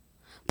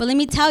 But let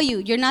me tell you,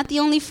 you're not the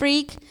only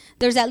freak.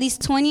 There's at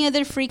least 20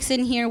 other freaks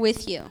in here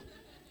with you.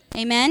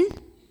 Amen?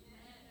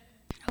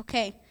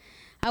 Okay.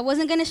 I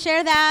wasn't going to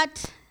share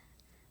that,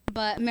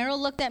 but Meryl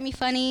looked at me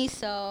funny,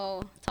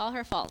 so it's all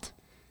her fault.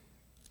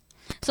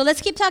 So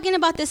let's keep talking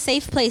about this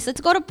safe place.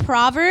 Let's go to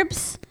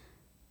Proverbs,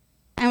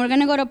 and we're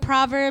going to go to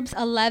Proverbs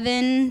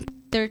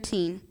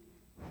 11:13.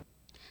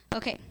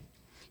 Okay.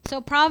 So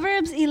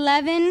Proverbs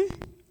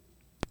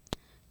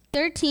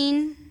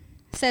 11:13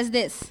 says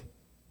this.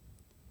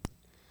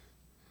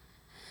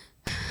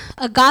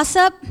 A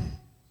gossip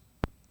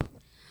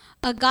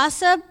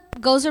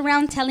goes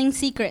around telling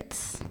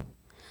secrets,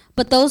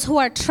 but those who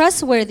are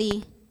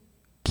trustworthy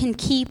can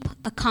keep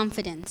a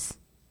confidence.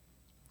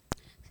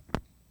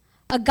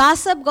 A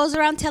gossip goes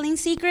around telling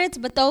secrets,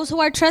 but those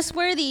who are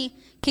trustworthy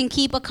can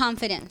keep a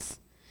confidence.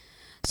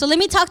 So let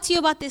me talk to you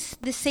about this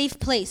safe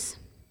place.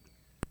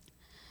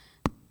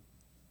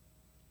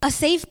 A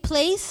safe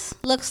place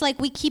looks like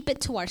we keep it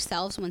to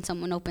ourselves when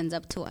someone opens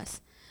up to us.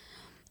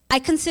 I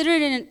consider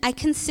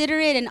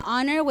it an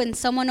honor when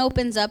someone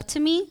opens up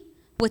to me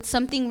with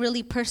something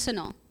really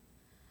personal.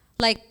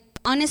 Like,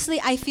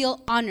 honestly, I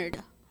feel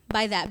honored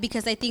by that,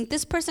 because I think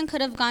this person could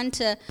have gone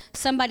to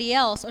somebody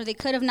else, or they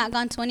could have not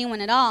gone to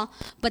anyone at all,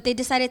 but they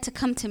decided to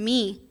come to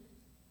me.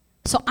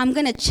 So I'm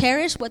going to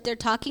cherish what they're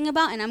talking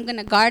about, and I'm going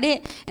to guard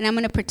it, and I'm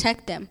going to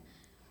protect them.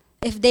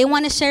 If they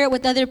want to share it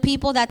with other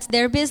people, that's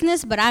their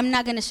business, but I'm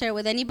not going to share it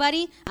with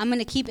anybody. I'm going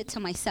to keep it to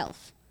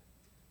myself.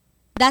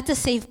 That's a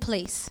safe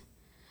place.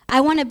 I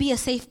want to be a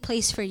safe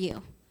place for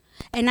you.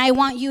 And I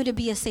want you to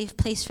be a safe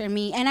place for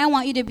me. And I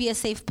want you to be a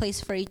safe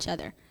place for each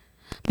other.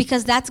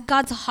 Because that's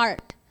God's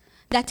heart.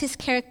 That's his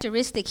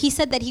characteristic. He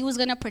said that he was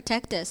going to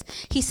protect us.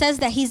 He says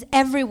that he's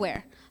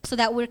everywhere so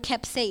that we're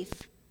kept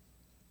safe.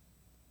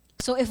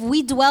 So if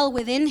we dwell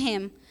within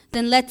him,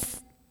 then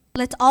let's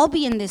all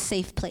be in this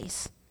safe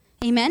place.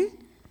 Amen?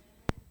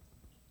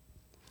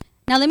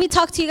 Now let me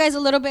talk to you guys a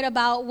little bit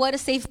about what a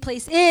safe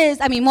place is.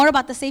 I mean, more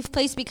about the safe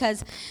place,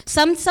 because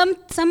some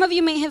of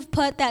you may have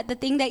put that the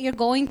thing that you're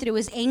going through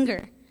is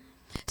anger.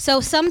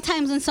 So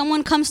sometimes when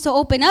someone comes to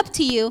open up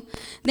to you,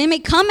 they may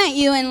come at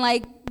you and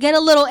like get a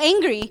little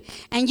angry,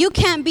 and you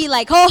can't be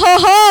like, ho,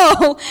 ho,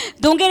 ho,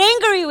 don't get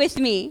angry with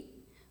me,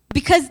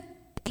 because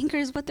anger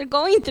is what they're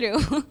going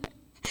through.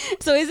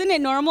 So isn't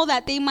it normal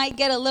that they might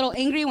get a little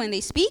angry when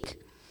they speak?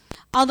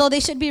 Although they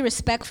should be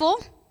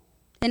respectful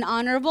and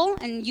honorable,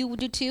 and you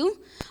do too,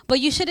 but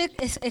you should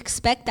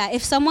expect that.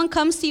 If someone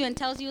comes to you and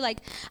tells you like,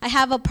 I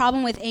have a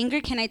problem with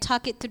anger, can I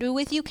talk it through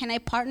with you? Can I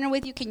partner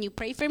with you? Can you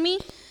pray for me?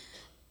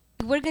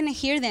 We're going to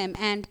hear them,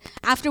 and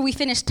after we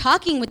finish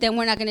talking with them,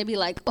 we're not going to be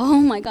like, oh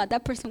my God,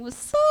 that person was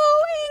so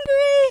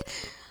angry,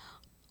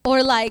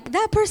 or like,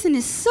 that person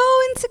is so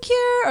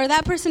insecure, or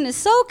that person is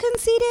so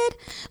conceited.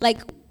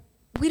 Like,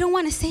 we don't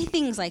want to say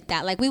things like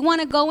that. Like, we want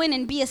to go in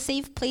and be a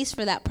safe place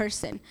for that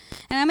person.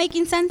 Am I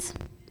making sense?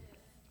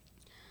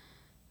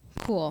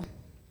 Cool.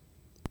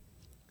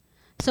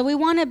 So we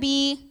want to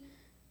be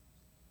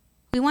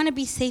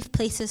safe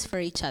places for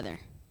each other.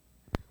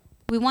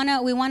 We want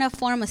to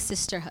form a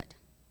sisterhood.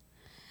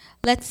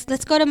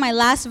 Let's go to my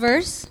last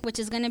verse, which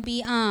is going to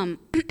be 1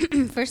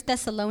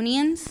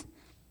 Thessalonians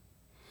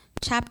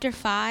chapter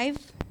 5,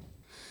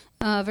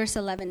 verse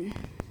 11.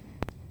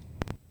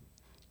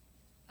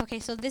 Okay,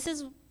 so this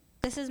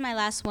is my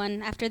last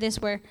one. After this,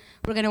 we're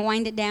going to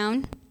wind it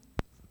down.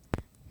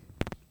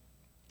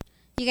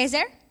 You guys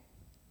there?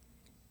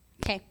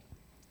 Okay.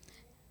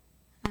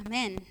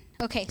 Amen.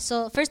 Okay,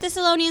 so 1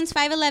 Thessalonians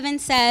 5:11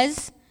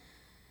 says,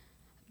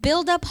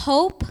 build up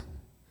hope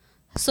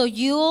so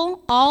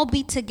you'll all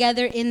be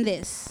together in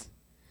this.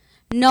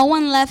 No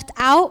one left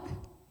out,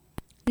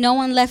 no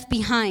one left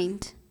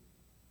behind.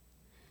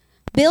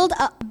 Build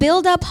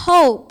up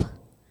hope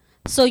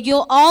so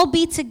you'll all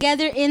be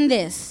together in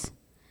this.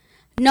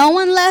 No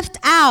one left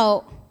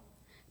out,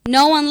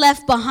 no one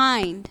left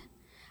behind.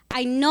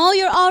 I know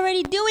you're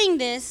already doing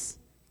this.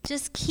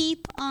 Just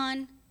keep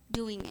on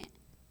doing it.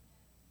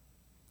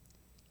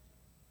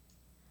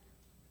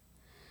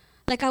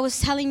 Like I was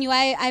telling you,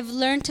 I've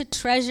learned to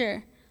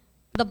treasure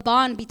the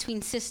bond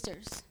between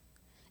sisters.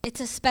 It's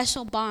a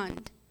special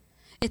bond.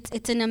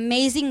 It's an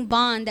amazing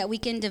bond that we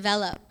can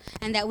develop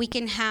and that we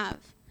can have.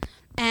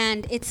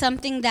 And it's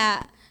something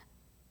that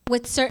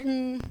it's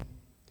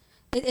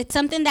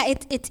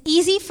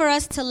easy for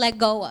us to let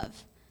go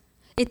of.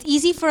 It's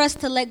easy for us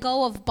to let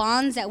go of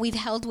bonds that we've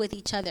held with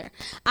each other.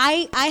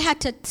 I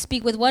had to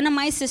speak with one of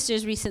my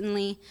sisters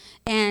recently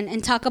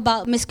and talk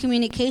about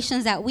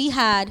miscommunications that we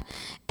had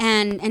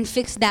and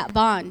fix that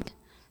bond.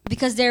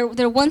 Because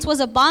there once was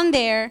a bond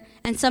there,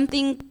 and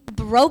something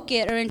broke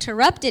it or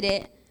interrupted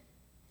it,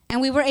 and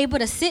we were able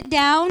to sit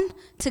down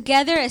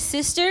together as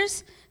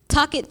sisters,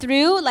 talk it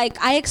through. Like,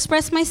 I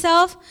expressed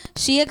myself,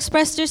 she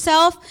expressed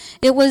herself.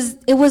 It was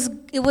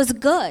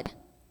good.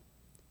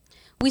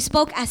 We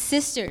spoke as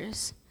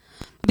sisters.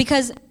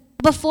 Because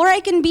before I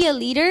can be a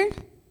leader,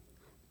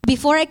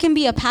 before I can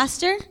be a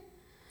pastor,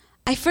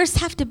 I first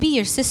have to be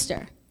your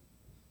sister.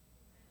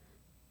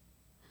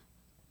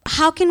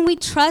 How can we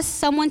trust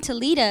someone to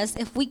lead us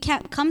if we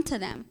can't come to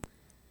them?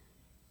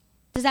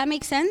 Does that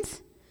make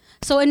sense?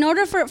 So in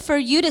order for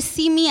you to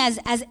see me as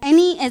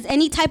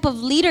any type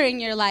of leader in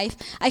your life,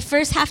 I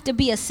first have to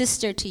be a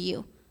sister to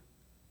you.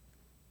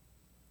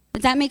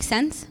 Does that make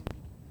sense?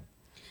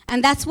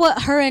 And that's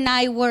what her and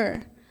I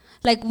were.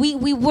 Like we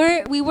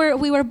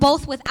were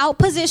both without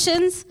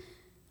positions.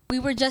 We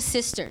were just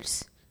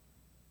sisters.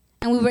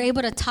 And we were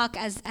able to talk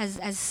as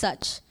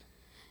such.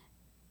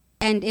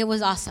 And it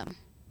was awesome.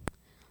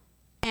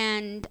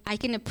 And I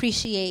can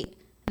appreciate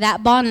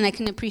that bond, and I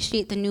can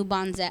appreciate the new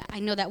bonds that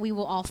I know that we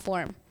will all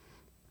form.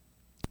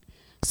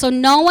 So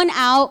no one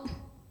out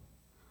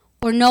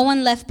or no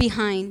one left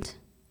behind.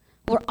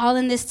 We're all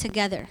in this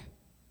together.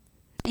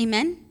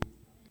 Amen?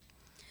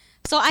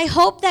 So I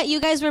hope that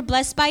you guys were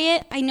blessed by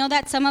it. I know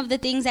that some of the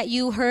things that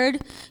you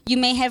heard, you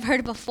may have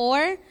heard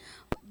before,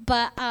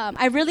 but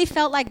I really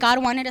felt like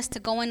God wanted us to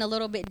go in a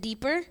little bit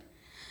deeper.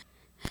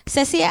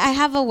 Ceci, I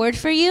have a word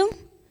for you.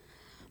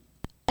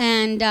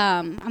 And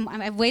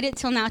I've waited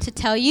till now to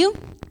tell you.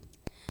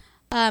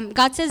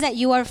 God says that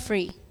you are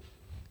free.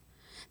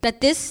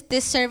 That this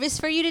service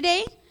for you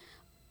today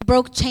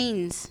broke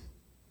chains.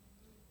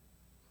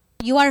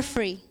 You are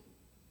free.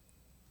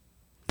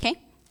 Okay?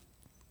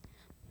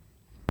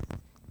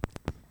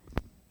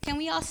 Can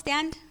we all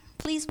stand?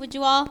 Please, would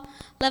you all,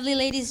 lovely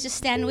ladies, just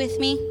stand with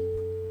me?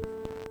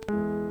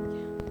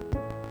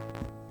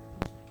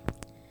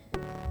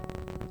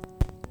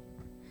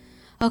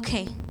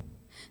 Okay.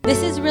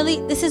 This is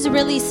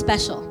really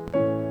special.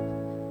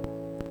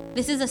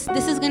 This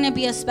is going to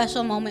be a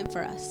special moment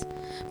for us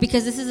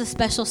because this is a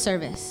special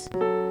service.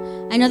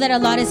 I know that a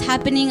lot is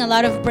happening, a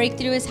lot of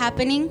breakthrough is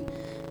happening.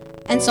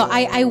 And so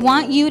I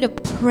want you to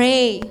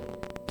pray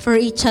for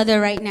each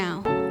other right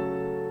now.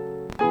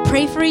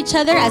 Pray for each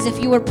other as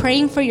if you were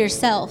praying for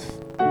yourself.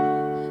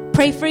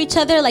 Pray for each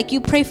other like you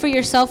pray for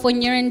yourself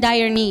when you're in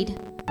dire need.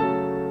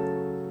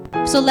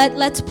 So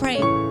let's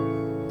pray.